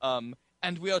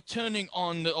 and we are turning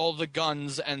on all the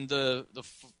guns and the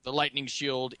lightning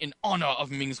shield in honor of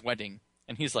Ming's wedding.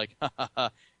 And he's like, ha, ha, ha,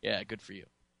 yeah, good for you.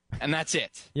 And that's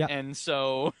it. Yeah. And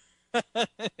so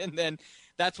And then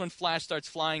that's when Flash starts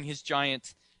flying his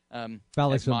giant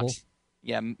phallic symbol.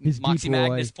 Moxie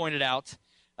Magnus pointed out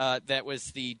that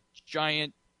was the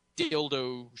giant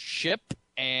dildo ship,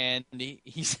 and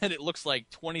he said it looks like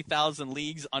 20,000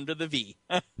 leagues under the V.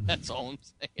 That's all I'm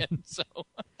saying. So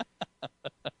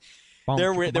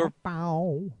there were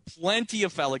plenty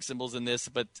of phallic symbols in this,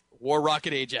 but War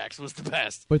Rocket Ajax was the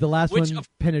best. But the last one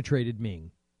penetrated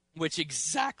Ming. Which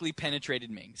exactly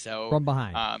penetrated Ming. So from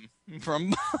behind. From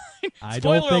behind. I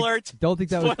Spoiler alert. Don't think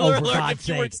that was. Spoiler For alert God's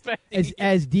if sake.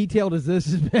 As detailed as this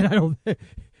has been, I don't.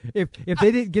 If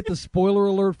they didn't get the spoiler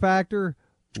alert factor,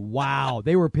 wow,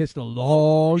 they were pissed a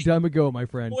long time ago, my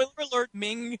friend. Spoiler alert: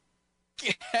 Ming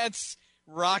gets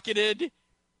rocketed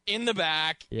in the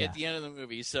back at the end of the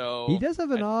movie. So he does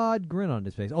have an odd grin on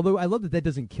his face. Although I love that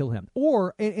doesn't kill him.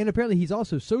 And apparently he's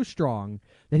also so strong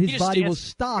that his body will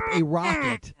stop a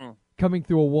rocket coming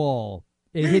through a wall.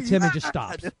 It hits him and just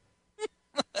stops.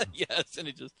 Yes, and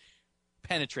it just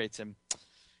penetrates him,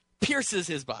 pierces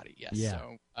his body. Yes.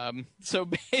 Yeah. So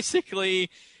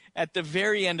basically, at the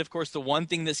very end, of course, the one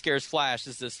thing that scares Flash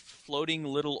is this floating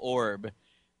little orb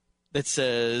that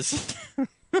says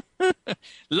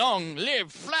 "Long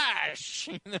live Flash,"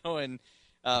 and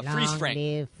freeze frame.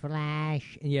 Long live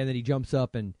Flash. And then he jumps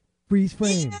up and freeze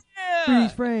frame.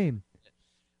 Freeze frame.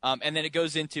 And then it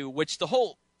goes into which the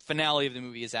whole finale of the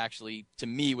movie is actually, to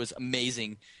me, was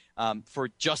amazing for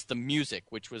just the music,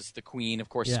 which was the Queen. Of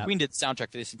course, Queen did the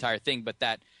soundtrack for this entire thing, but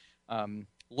that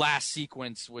last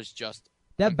sequence was just.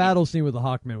 That battle scene with the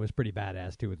Hawkman was pretty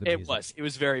badass too. With the music. It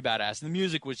was very badass, and the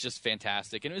music was just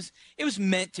fantastic. And it was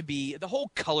meant to be, the whole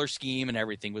color scheme and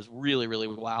everything was really, really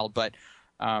wild. But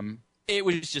it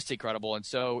was just incredible, and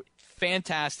so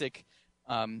fantastic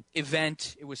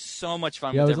event. It was so much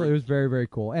fun. Yeah, it was very, very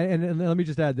cool. And let me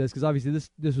just add this, because obviously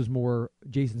this was more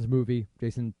Jason's movie.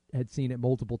 Jason had seen it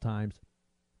multiple times.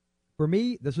 For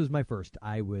me, this was my first.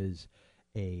 I was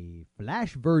a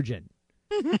Flash virgin.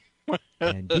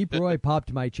 And Deep Roy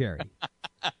popped my cherry.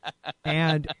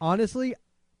 And honestly,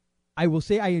 I will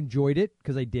say I enjoyed it,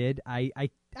 because I did. I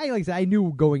like I said, I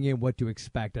knew going in what to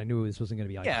expect. I knew this wasn't going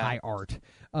to be like high art.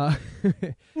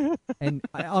 And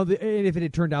if it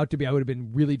had turned out to be, I would have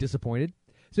been really disappointed.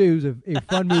 So it was a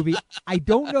fun movie. I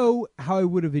don't know how I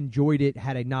would have enjoyed it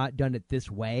had I not done it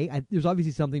this way. There's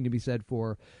obviously something to be said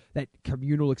for that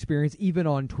communal experience, even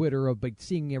on Twitter, of like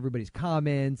seeing everybody's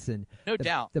comments, and no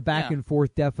doubt the back and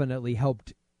forth definitely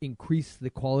helped increase the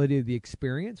quality of the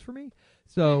experience for me.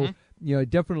 So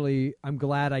definitely, I'm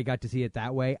glad I got to see it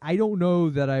that way. I don't know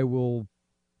that I will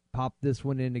pop this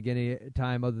one in again any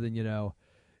time, other than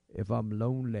if I'm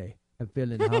lonely. I'm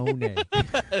feeling honey.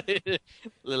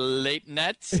 Little late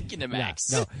night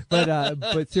Skinamax. No,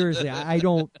 but seriously, I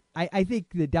don't. I think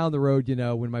that down the road,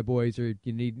 when my boys are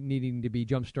needing to be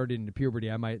jump started into puberty,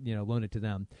 I might loan it to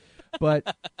them.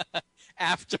 But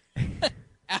after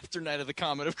Night of the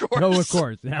Comet, of course. No, of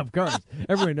course.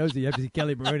 Everyone knows that you have to see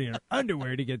Kelly Maroney in her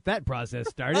underwear to get that process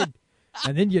started,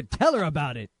 and then you tell her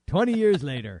about it 20 years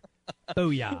later.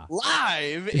 Booyah!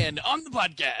 Live and on the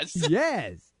podcast.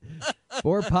 Yes.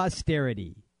 For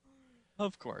posterity.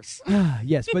 Of course.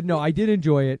 Yes, but no, I did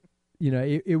enjoy it.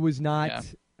 It was not.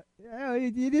 Yeah.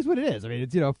 It is what it is. I mean,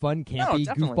 it's a fun, campy,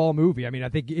 goofball movie. I mean, I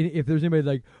think if there's anybody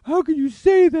like, how can you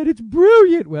say that? It's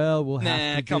brilliant. Well, we'll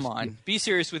have to. Come on, be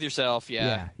serious with yourself.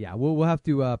 Yeah. We'll have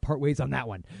to part ways on that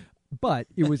one. But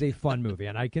it was a fun movie,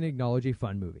 and I can acknowledge a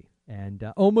fun movie, and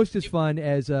almost as fun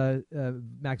as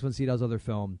Max von Sydow's other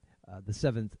film, The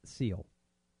Seventh Seal.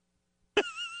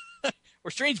 Or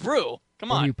Strange Brew.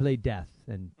 Come on. He played Death.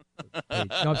 And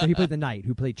he played the Knight,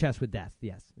 who played chess with Death.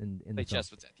 Yes. In played chess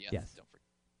with Death, yes. Don't forget.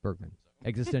 Bergman.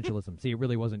 Existentialism. See, it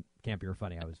really wasn't campy or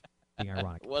funny. I was being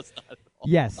ironic. It was not at all.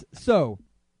 Yes. So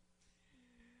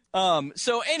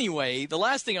anyway, the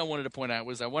last thing I wanted to point out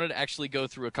was I wanted to actually go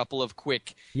through a couple of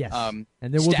quick and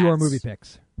then we'll do our movie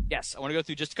picks. Yes. I want to go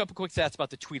through just a couple quick stats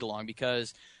about the tweet-along,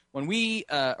 because when we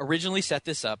originally set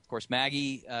this up, of course,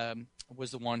 Maggie was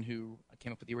the one who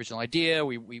came up with the original idea.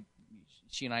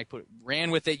 She and I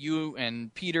ran with it. You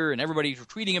and Peter and everybody were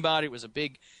tweeting about it. It was a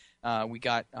big. We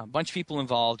got a bunch of people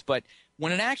involved. But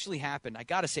when it actually happened, I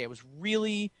got to say, I was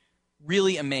really,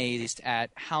 really amazed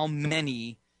at how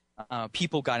many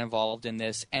people got involved in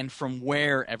this and from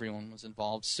where everyone was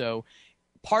involved. So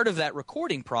part of that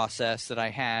recording process that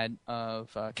I had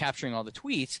of capturing all the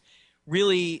tweets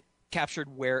really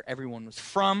captured where everyone was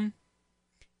from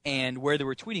and where they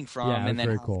were tweeting from. Yeah, and then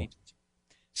very cool.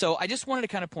 So I just wanted to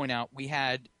kind of point out we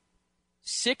had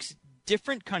 6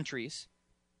 different countries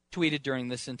tweeted during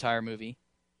this entire movie,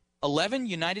 11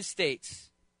 United States,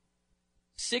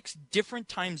 6 different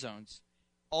time zones,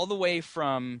 all the way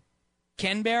from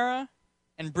Canberra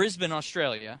and Brisbane,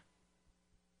 Australia,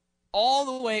 all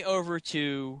the way over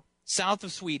to south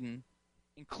of Sweden,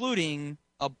 including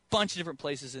a bunch of different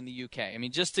places in the UK. I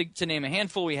mean, just to name a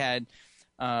handful, we had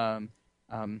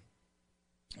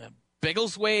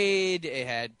Biggleswade, it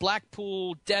had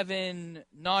Blackpool, Devon,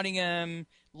 Nottingham,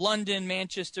 London,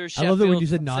 Manchester, Sheffield. I love that when you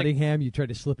said Nottingham, you tried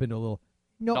to slip into a little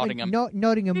Nottingham.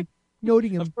 Nottingham.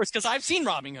 Of course, because I've seen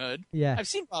Robin Hood. Yeah. I've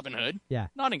seen Robin Hood. Yeah.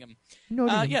 Nottingham.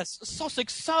 Nottingham. Yes,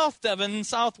 Sussex, South Devon,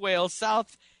 South Wales,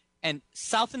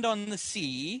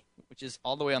 Southend-on-the-Sea, which is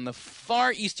all the way on the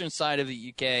far eastern side of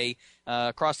the UK,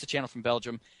 across the channel from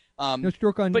Belgium. No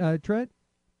Stoke-on-Trent?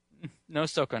 No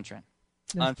Stoke-on-Trent,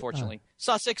 No, unfortunately.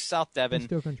 Sussex, South Devon,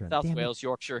 Stoke-on-Trent. South Damn it. Wales,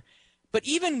 Yorkshire. But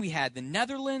even we had the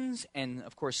Netherlands and,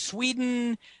 of course,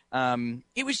 Sweden.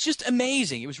 It was just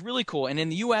amazing. It was really cool. And in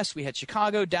the U.S., we had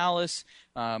Chicago, Dallas,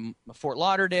 Fort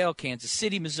Lauderdale, Kansas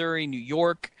City, Missouri, New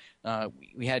York.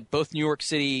 We had both New York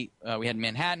City. We had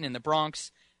Manhattan and the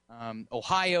Bronx,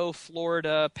 Ohio,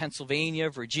 Florida, Pennsylvania,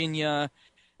 Virginia.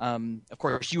 Of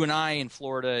course, you and I in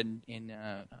Florida in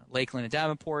Lakeland and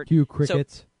Davenport. Few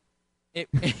crickets. So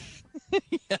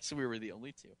yes, we were the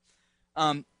only two.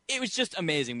 It was just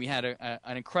amazing. We had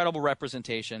an incredible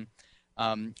representation.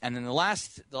 And then the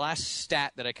last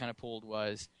stat that I kind of pulled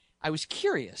was I was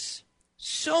curious.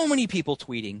 So many people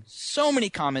tweeting, so many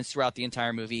comments throughout the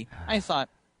entire movie. I thought,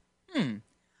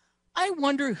 I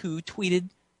wonder who tweeted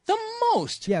the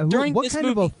most during what this kind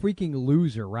movie. of a freaking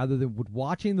loser rather than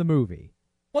watching the movie?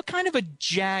 What kind of a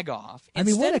jagoff? I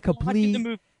mean, what a complete... The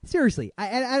movie, seriously,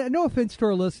 I no offense to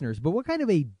our listeners, but what kind of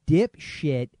a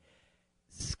dipshit,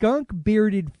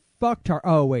 skunk-bearded fucktard...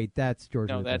 Oh, wait, that's George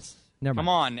No, Lucas. that's... Never Come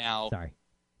mind. on now. Sorry.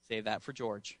 Save that for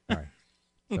George. Sorry.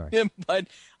 But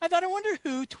I thought, I wonder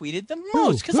who tweeted the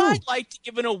most, because I'd like to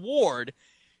give an award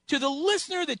to the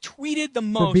listener that tweeted the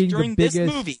most during this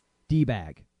movie.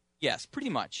 D-bag. Yes, pretty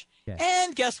much. Okay.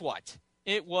 And guess what?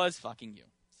 It was fucking you.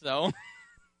 So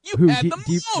Who, had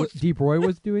the most. Deep Roy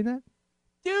was doing that?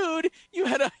 Dude, you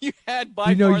had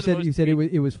by you know, far you the said most you said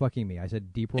it was fucking me. I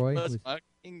said Deep Roy. It was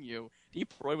fucking you.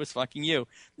 Deep Roy was fucking you.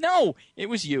 No, it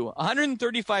was you.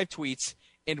 135 tweets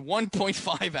in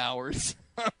 1.5 hours.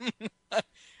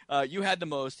 You had the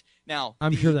most. Now,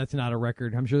 I'm sure that's not a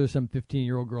record. I'm sure there's some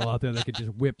 15-year-old girl out there that could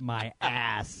just whip my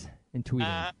ass and tweet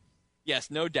it. Yes,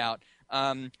 no doubt.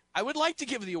 I would like to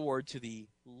give the award to the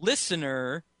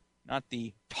listener, not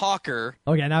the talker.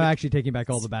 Okay, now I'm actually taking back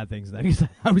all the bad things then.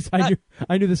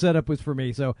 I knew the setup was for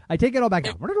me, so I take it all back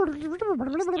now.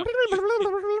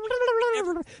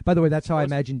 By the way, that's how I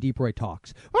imagine Deep Roy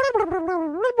talks.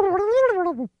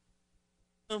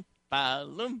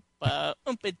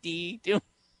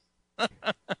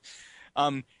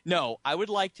 No, I would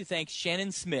like to thank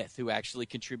Shannon Smith, who actually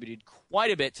contributed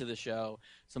quite a bit to the show.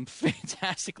 Some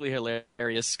fantastically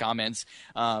hilarious comments,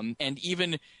 and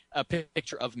even a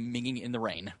picture of Minging in the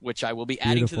Rain, which I will be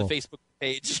adding to the Facebook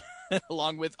page,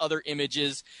 along with other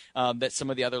images that some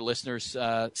of the other listeners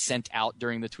sent out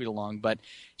during the tweet-along. But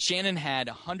Shannon had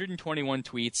 121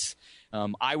 tweets.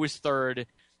 I was third.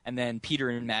 And then Peter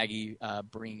and Maggie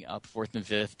bring up fourth and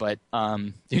fifth. But,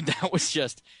 dude, that was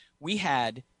just – we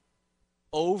had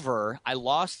I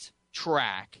lost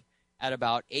track at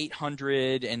about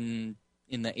 800 and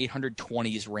in the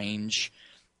 820s range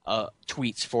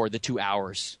tweets for the 2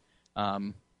 hours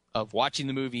of watching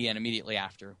the movie and immediately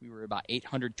after. We were about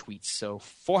 800 tweets. So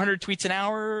 400 tweets an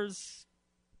hour is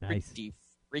pretty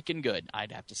freaking good,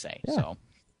 I'd have to say. Yeah. So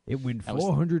it went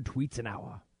 400 tweets an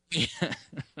hour.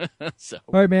 So.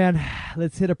 All right, man,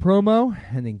 let's hit a promo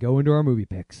and then go into our movie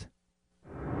picks.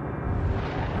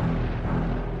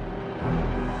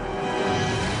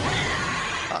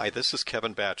 Hi, this is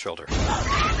Kevin Batchelder.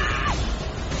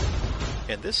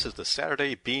 And this is the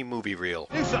Saturday B Movie Reel.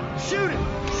 Lisa, shoot it!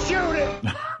 Shoot it!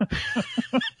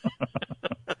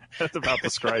 That about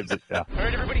describes it, yeah. All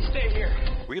right, everybody stay here.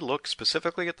 We look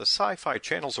specifically at the Sci-Fi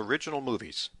Channel's original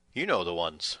movies. You know the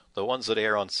ones that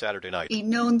air on Saturday night. Be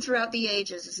known throughout the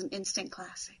ages as an instant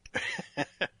classic.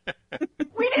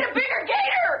 We need a bigger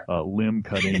gator! Limb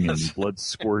cutting and blood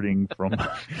squirting from...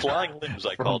 Flying limbs,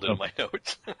 I called it in my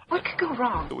notes. What could go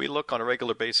wrong? We look on a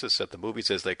regular basis at the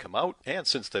movies as they come out, and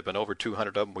since there have been over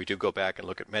 200 of them, we do go back and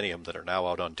look at many of them that are now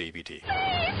out on DVD.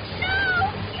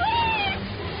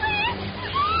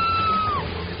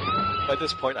 By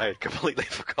this point, I had completely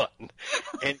forgotten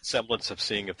any semblance of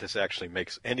seeing if this actually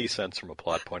makes any sense from a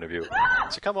plot point of view.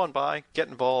 So come on by, get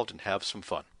involved, and have some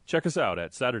fun. Check us out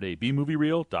at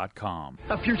SaturdayBMovieReel.com.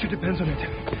 Our future depends on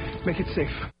it. Make it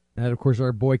safe. And, of course,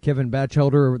 our boy Kevin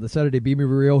Batchelder over at the Saturday B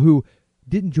Movie Reel, who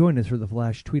didn't join us for the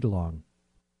Flash tweet-along.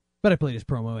 But I played his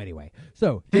promo anyway.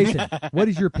 So, Jason, what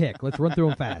is your pick? Let's run through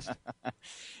them fast.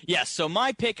 Yes, so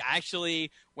my pick actually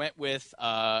went with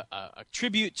a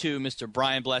tribute to Mr.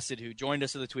 Brian Blessed, who joined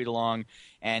us at the Tweet Along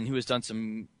and who has done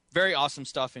some very awesome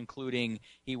stuff, including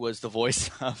he was the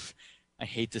voice of, I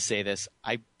hate to say this,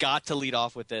 I got to lead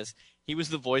off with this. He was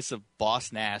the voice of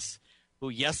Boss Nass,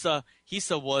 who, Hisa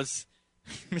was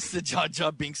Mr. Jar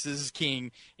Jar Binks'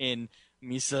 king in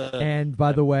Misa. And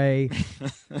by the way,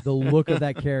 the look of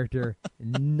that character,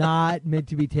 not meant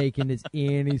to be taken as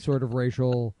any sort of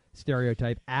racial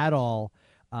stereotype at all.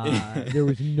 There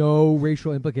was no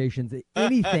racial implications,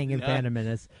 anything in Phantom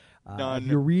Menace. None. If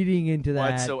you're reading into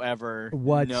that whatsoever.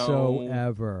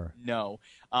 No.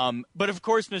 But of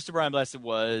course, Mr. Brian Blessed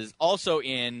was also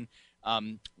in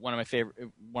one of my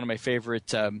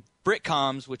favorite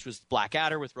Britcoms, which was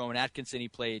Blackadder with Rowan Atkinson. He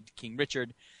played King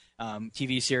Richard.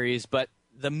 TV series, but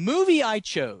the movie I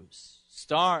chose,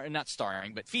 not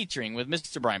starring, but featuring with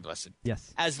Mr. Brian Blessed,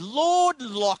 yes, as Lord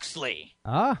Loxley,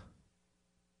 from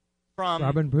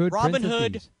Robin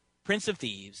Hood, Prince of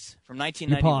Thieves, from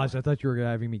 1991. You paused. I thought you were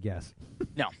having me guess.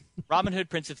 No, Robin Hood,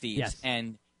 Prince of Thieves. Yes.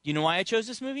 And you know why I chose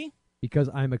this movie?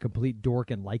 Because I'm a complete dork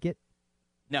and like it?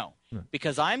 No,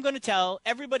 because I'm going to tell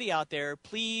everybody out there,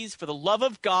 please, for the love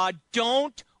of God,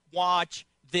 don't watch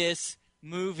this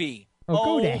movie.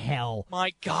 Oh, go to hell.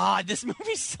 My God, this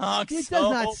movie sucks. It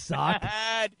does not suck.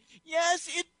 Bad. Yes,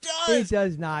 it does. It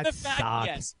does not suck.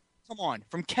 Yes. Come on.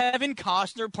 From Kevin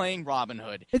Costner playing Robin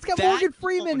Hood. It's got Morgan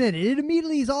Freeman in it. It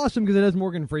immediately is awesome because it has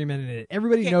Morgan Freeman in it.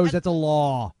 Everybody knows that's a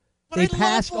law. They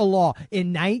passed a law.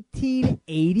 In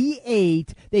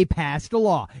 1988, they passed a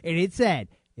law. And it said,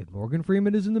 if Morgan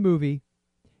Freeman is in the movie,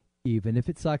 even if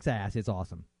it sucks ass, it's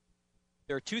awesome.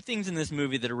 There are two things in this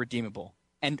movie that are redeemable.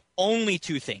 And only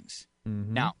two things.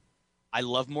 Mm-hmm. Now, I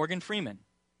love Morgan Freeman.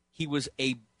 He was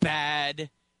a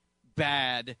bad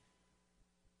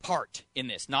part in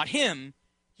this. Not him.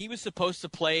 He was supposed to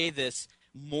play this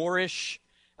Moorish,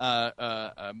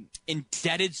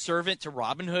 indebted servant to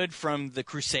Robin Hood from the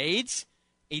Crusades.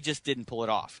 He just didn't pull it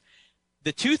off.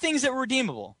 The two things that were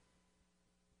redeemable: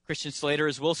 Christian Slater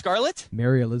as Will Scarlet.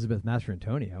 Mary Elizabeth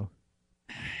Mastrantonio.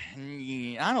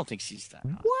 I don't think she's that.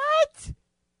 What?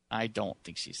 I don't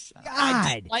think she's. God.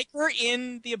 I did like her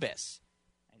in The Abyss.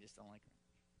 I just don't like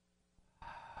her.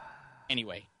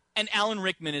 Anyway, and Alan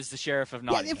Rickman is the sheriff of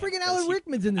Nottingham. Yeah, freaking Alan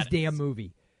Rickman's in this damn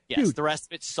movie. Yes, Dude. the rest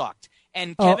of it sucked.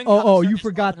 And Kevin Costner you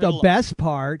forgot the best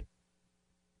part.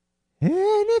 Anything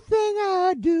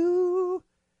I do,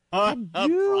 I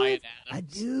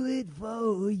do it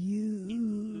for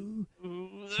you.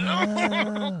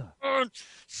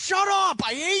 Shut up!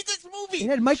 I hate this movie. It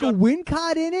had Michael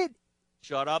Wincott in it.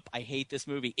 Shut up! I hate this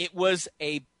movie. It was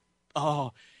this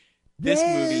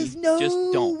There's movie just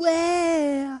don't.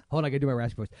 Nowhere. Hold on, I gotta do my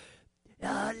raspy voice.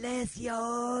 Unless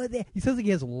you're there. He sounds like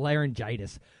he has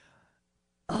laryngitis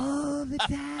all the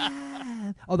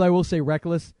time. Although I will say,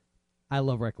 Reckless. I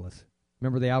love Reckless.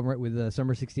 Remember the album with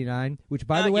Summer '69, which,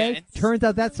 by the way, turns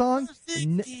out that song.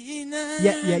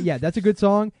 Yeah. That's a good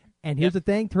song. And here's the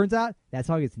thing: turns out that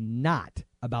song is not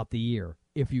about the year.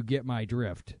 If you get my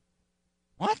drift.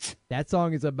 What? That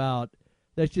song is about,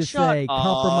 let's just say,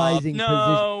 compromising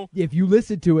no. position. If you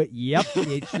listen to it, yep,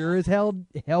 it sure as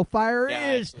hellfire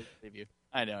is.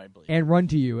 I know, I believe. And Run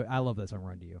to You. I love that song,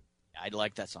 Run to You. I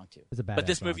like that song, too. It's a bad But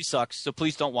this song. movie sucks, so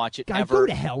please don't watch it God, ever. go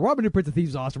to hell. Robin Hood, Prince of Thieves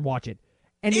is awesome. Watch it.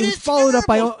 And it was followed up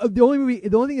by the only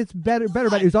thing that's better about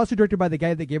it, it was also directed by the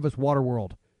guy that gave us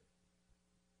Waterworld.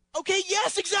 Okay,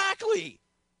 yes, exactly.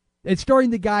 It's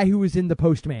starring the guy who was in The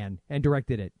Postman and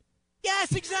directed it.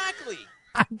 Yes, exactly.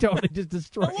 I'm totally just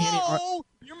destroying Hello?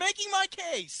 You're making my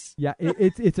case. Yeah,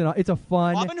 it's a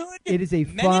fun. Robin Hood, it is a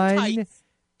Men fun. in Tights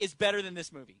is better than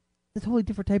this movie. It's a totally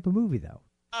different type of movie, though.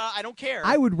 I don't care.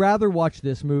 I would rather watch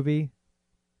this movie.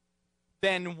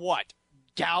 Then what?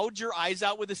 Gouge your eyes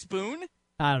out with a spoon?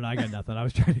 I don't know. I got nothing. I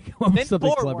was trying to come up with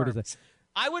something clever to say.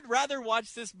 I would rather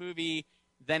watch this movie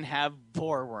than have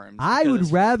boar worms. I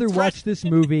would rather watch this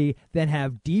movie than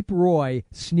have Deep Roy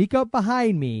sneak up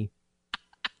behind me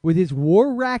with his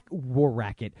war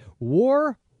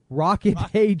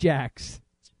rocket Ajax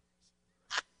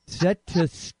set to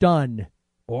stun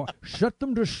or set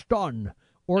them to stun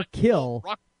or kill.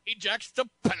 Rocket Ajax to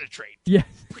penetrate. Yes.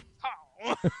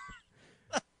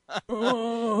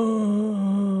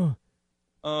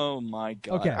 Oh my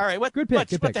God! Okay. All right, Good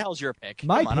pick. What the hell's your pick?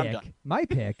 My Come on, I'm done. My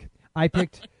pick. I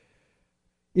picked.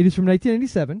 It is from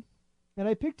 1997, and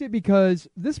I picked it because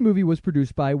this movie was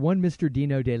produced by one Mr.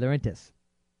 Dino De Laurentiis,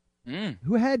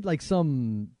 who had like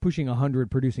some pushing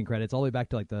 100 producing credits all the way back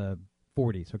to like the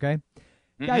 40s. Okay,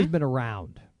 guy's been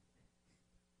around.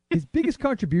 His biggest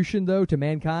contribution, though, to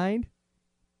mankind,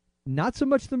 not so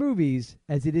much the movies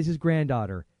as it is his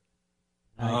granddaughter,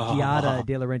 Giada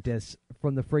De Laurentiis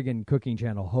from the friggin' Cooking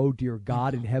Channel. Oh, dear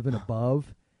God in heaven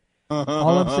above.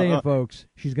 All I'm saying, folks,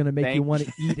 she's going to make you want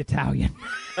to eat Italian.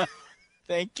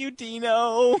 Thank you,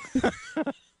 Dino.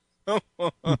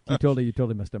 You totally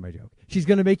messed up my joke. She's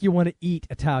going to make you want to eat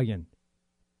Italian.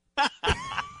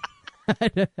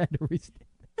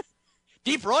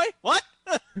 Deep Roy? What?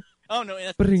 Oh, no,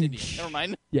 that's Indian. Never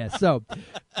mind. Yeah, so,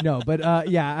 no, but,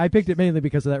 I picked it mainly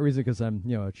because of that reason, because I'm,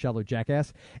 a shallow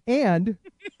jackass, and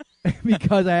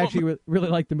because I actually really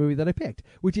like the movie that I picked,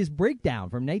 which is Breakdown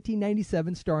from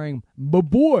 1997, starring my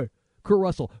boy, Kurt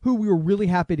Russell, who we were really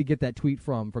happy to get that tweet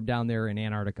from down there in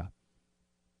Antarctica.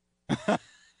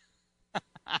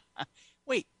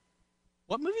 Wait,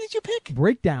 what movie did you pick?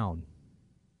 Breakdown.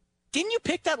 Didn't you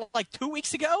pick that like 2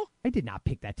 weeks ago? I did not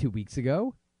pick that 2 weeks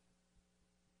ago.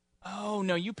 Oh,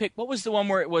 no, you picked... What was the one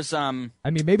where it was... I mean,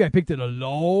 maybe I picked it a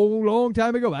long, long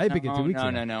time ago, but I didn't pick it 2 weeks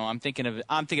ago. No. I'm thinking of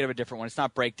a different one. It's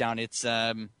not Breakdown. It's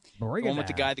the one with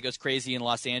the guy that goes crazy in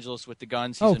Los Angeles with the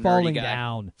guns. He's a nerdy Falling guy.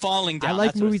 Down. Falling Down. I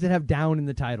like movies that have down in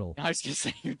the title. I was going to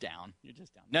say you're down. You're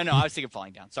just down. No, I was thinking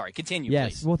Falling Down. Sorry, continue,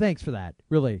 yes, please. Well, thanks for that.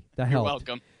 Really, that helped. You're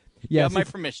welcome. Yes, you have my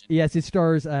permission. Yes, it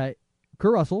stars Kurt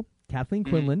Russell, Kathleen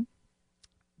Quinlan,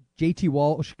 J.T.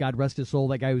 Walsh, God rest his soul,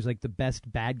 that guy who's like the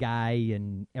best bad guy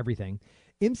and everything.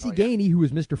 MC Gainey, who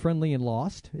was Mr. Friendly in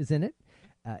Lost, is in it.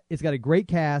 It's got a great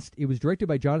cast. It was directed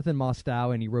by Jonathan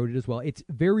Mostow, and he wrote it as well. It's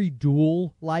very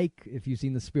Duel-like, if you've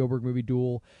seen the Spielberg movie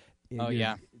Duel.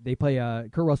 Yeah. They play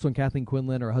Kurt Russell and Kathleen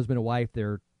Quinlan are husband and wife.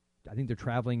 I think they're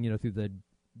traveling, through the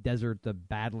desert, the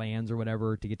Badlands or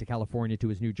whatever, to get to California to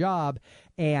his new job,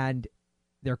 and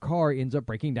their car ends up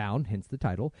breaking down, hence the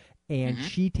title, and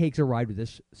she takes a ride with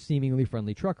this seemingly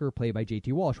friendly trucker played by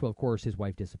J.T. Walsh. Well, of course, his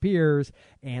wife disappears,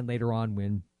 and later on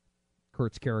when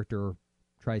Kurt's character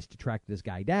tries to track this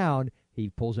guy down, he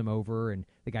pulls him over, and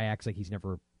the guy acts like he's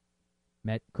never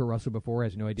met Kurt Russell before,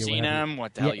 has no idea Seen him?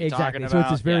 What the hell are you exactly. talking about? So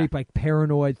it's this very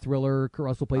paranoid thriller. Kurt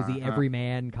Russell plays the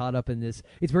everyman caught up in this.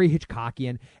 It's very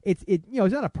Hitchcockian. It's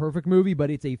not a perfect movie, but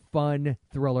it's a fun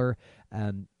thriller.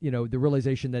 The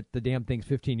realization that the damn thing's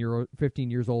 15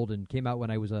 years old and came out when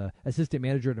I was a assistant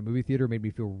manager at a movie theater made me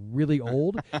feel really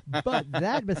old. But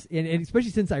and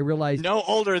especially since I realized no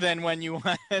older than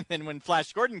when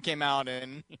Flash Gordon came out,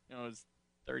 and it was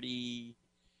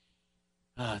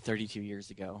 32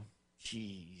 years ago.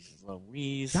 Jeez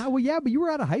Louise. Well, yeah, but you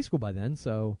were out of high school by then,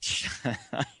 so. I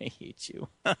hate you.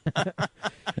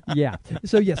 Yeah.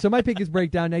 So my pick is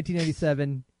Breakdown,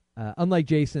 1997. Unlike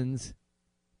Jason's,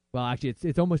 well, actually,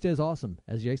 it's almost as awesome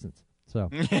as Jason's.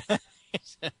 So.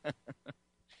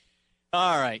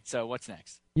 All right. So what's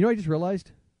next? I just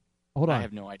realized. Hold on. I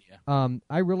have no idea.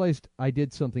 I realized I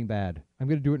did something bad. I'm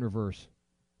going to do it in reverse.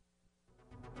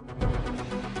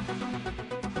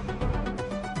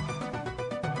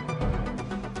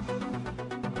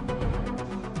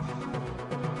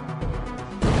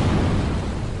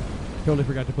 Totally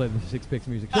forgot to play the Six Picks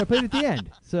music. So I played it at the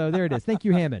end. So there it is. Thank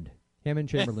you, Hammond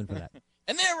Chamberlain, for that.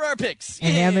 And there were our picks.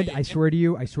 And Hammond, I swear to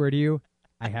you,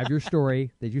 I have your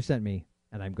story that you sent me,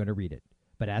 and I'm going to read it.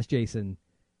 But ask Jason,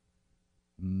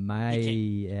 my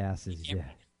ass is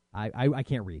I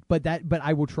can't read. But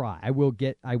I will try. I will.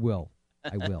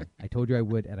 I told you I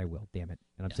would, and I will. Damn it.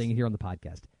 And I'm saying it here on the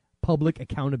podcast. Public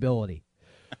accountability.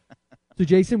 So,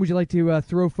 Jason, would you like to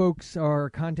throw folks our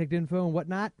contact info and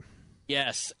whatnot?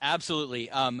 Yes, absolutely.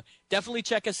 Definitely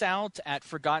check us out at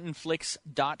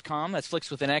ForgottenFlix.com. That's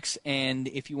Flix with an X. And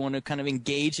if you want to kind of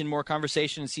engage in more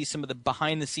conversation and see some of the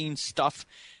behind-the-scenes stuff,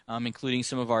 including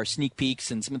some of our sneak peeks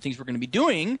and some of the things we're going to be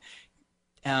doing,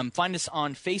 find us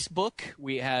on Facebook.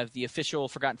 We have the official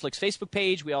Forgotten Flix Facebook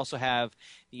page. We also have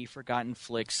the Forgotten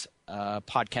Flix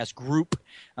podcast group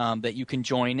that you can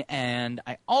join. And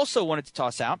I also wanted to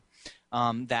toss out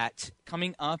that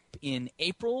coming up in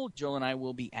April, Joel and I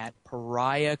will be at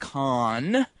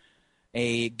PariahCon,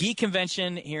 a geek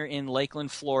convention here in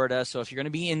Lakeland, Florida. So if you're going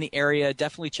to be in the area,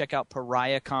 definitely check out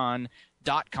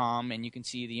PariahCon.com, and you can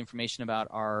see the information about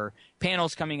our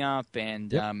panels coming up and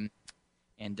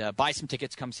buy some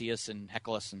tickets, come see us, and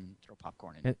heckle us and throw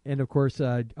popcorn in. And of course,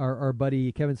 our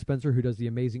buddy Kevin Spencer, who does the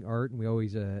amazing art, and we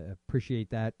always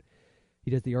appreciate that. He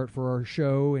does the art for our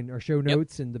show and our show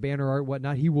notes and the banner art and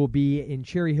whatnot. He will be in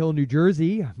Cherry Hill, New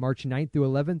Jersey, March 9th through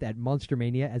 11th at Monster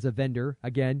Mania as a vendor.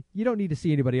 Again, you don't need to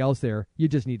see anybody else there. You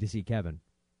just need to see Kevin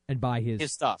and buy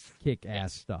his stuff.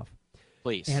 Kick-ass stuff.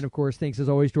 Please. And, of course, thanks as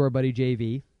always to our buddy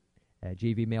JV. at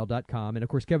jvmail.com. And, of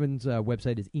course, Kevin's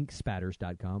website is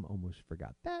inkspatters.com. Almost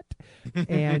forgot that.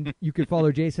 And you can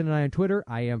follow Jason and I on Twitter.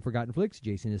 I am Forgotten Flicks.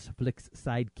 Jason is Flicks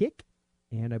Sidekick.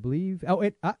 And I believe,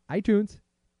 iTunes.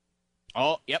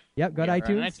 Oh, yep. Yep, go to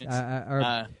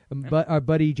iTunes. Our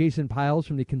buddy Jason Piles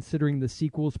from the Considering the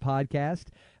Sequels podcast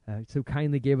so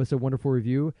kindly gave us a wonderful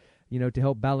review, to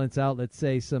help balance out, let's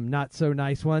say, some not so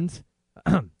nice ones.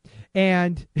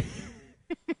 And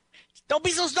don't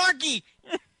be so snarky.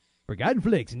 Forgotten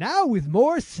Flicks, now with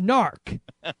more snark.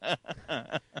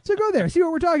 So go there, see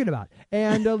what we're talking about.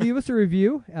 And leave us a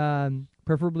review,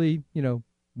 preferably,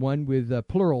 one with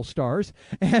plural stars.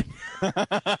 And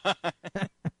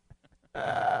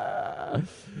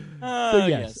so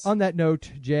yes, on that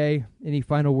note, Jay, any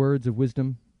final words of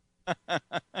wisdom?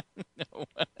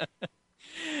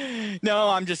 No,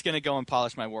 I'm just going to go and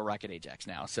polish my War Rocket Ajax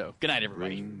now. So good night,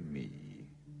 everybody. Bring me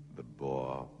the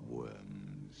boar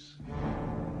worms.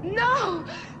 No!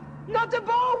 Not the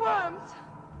boar worms!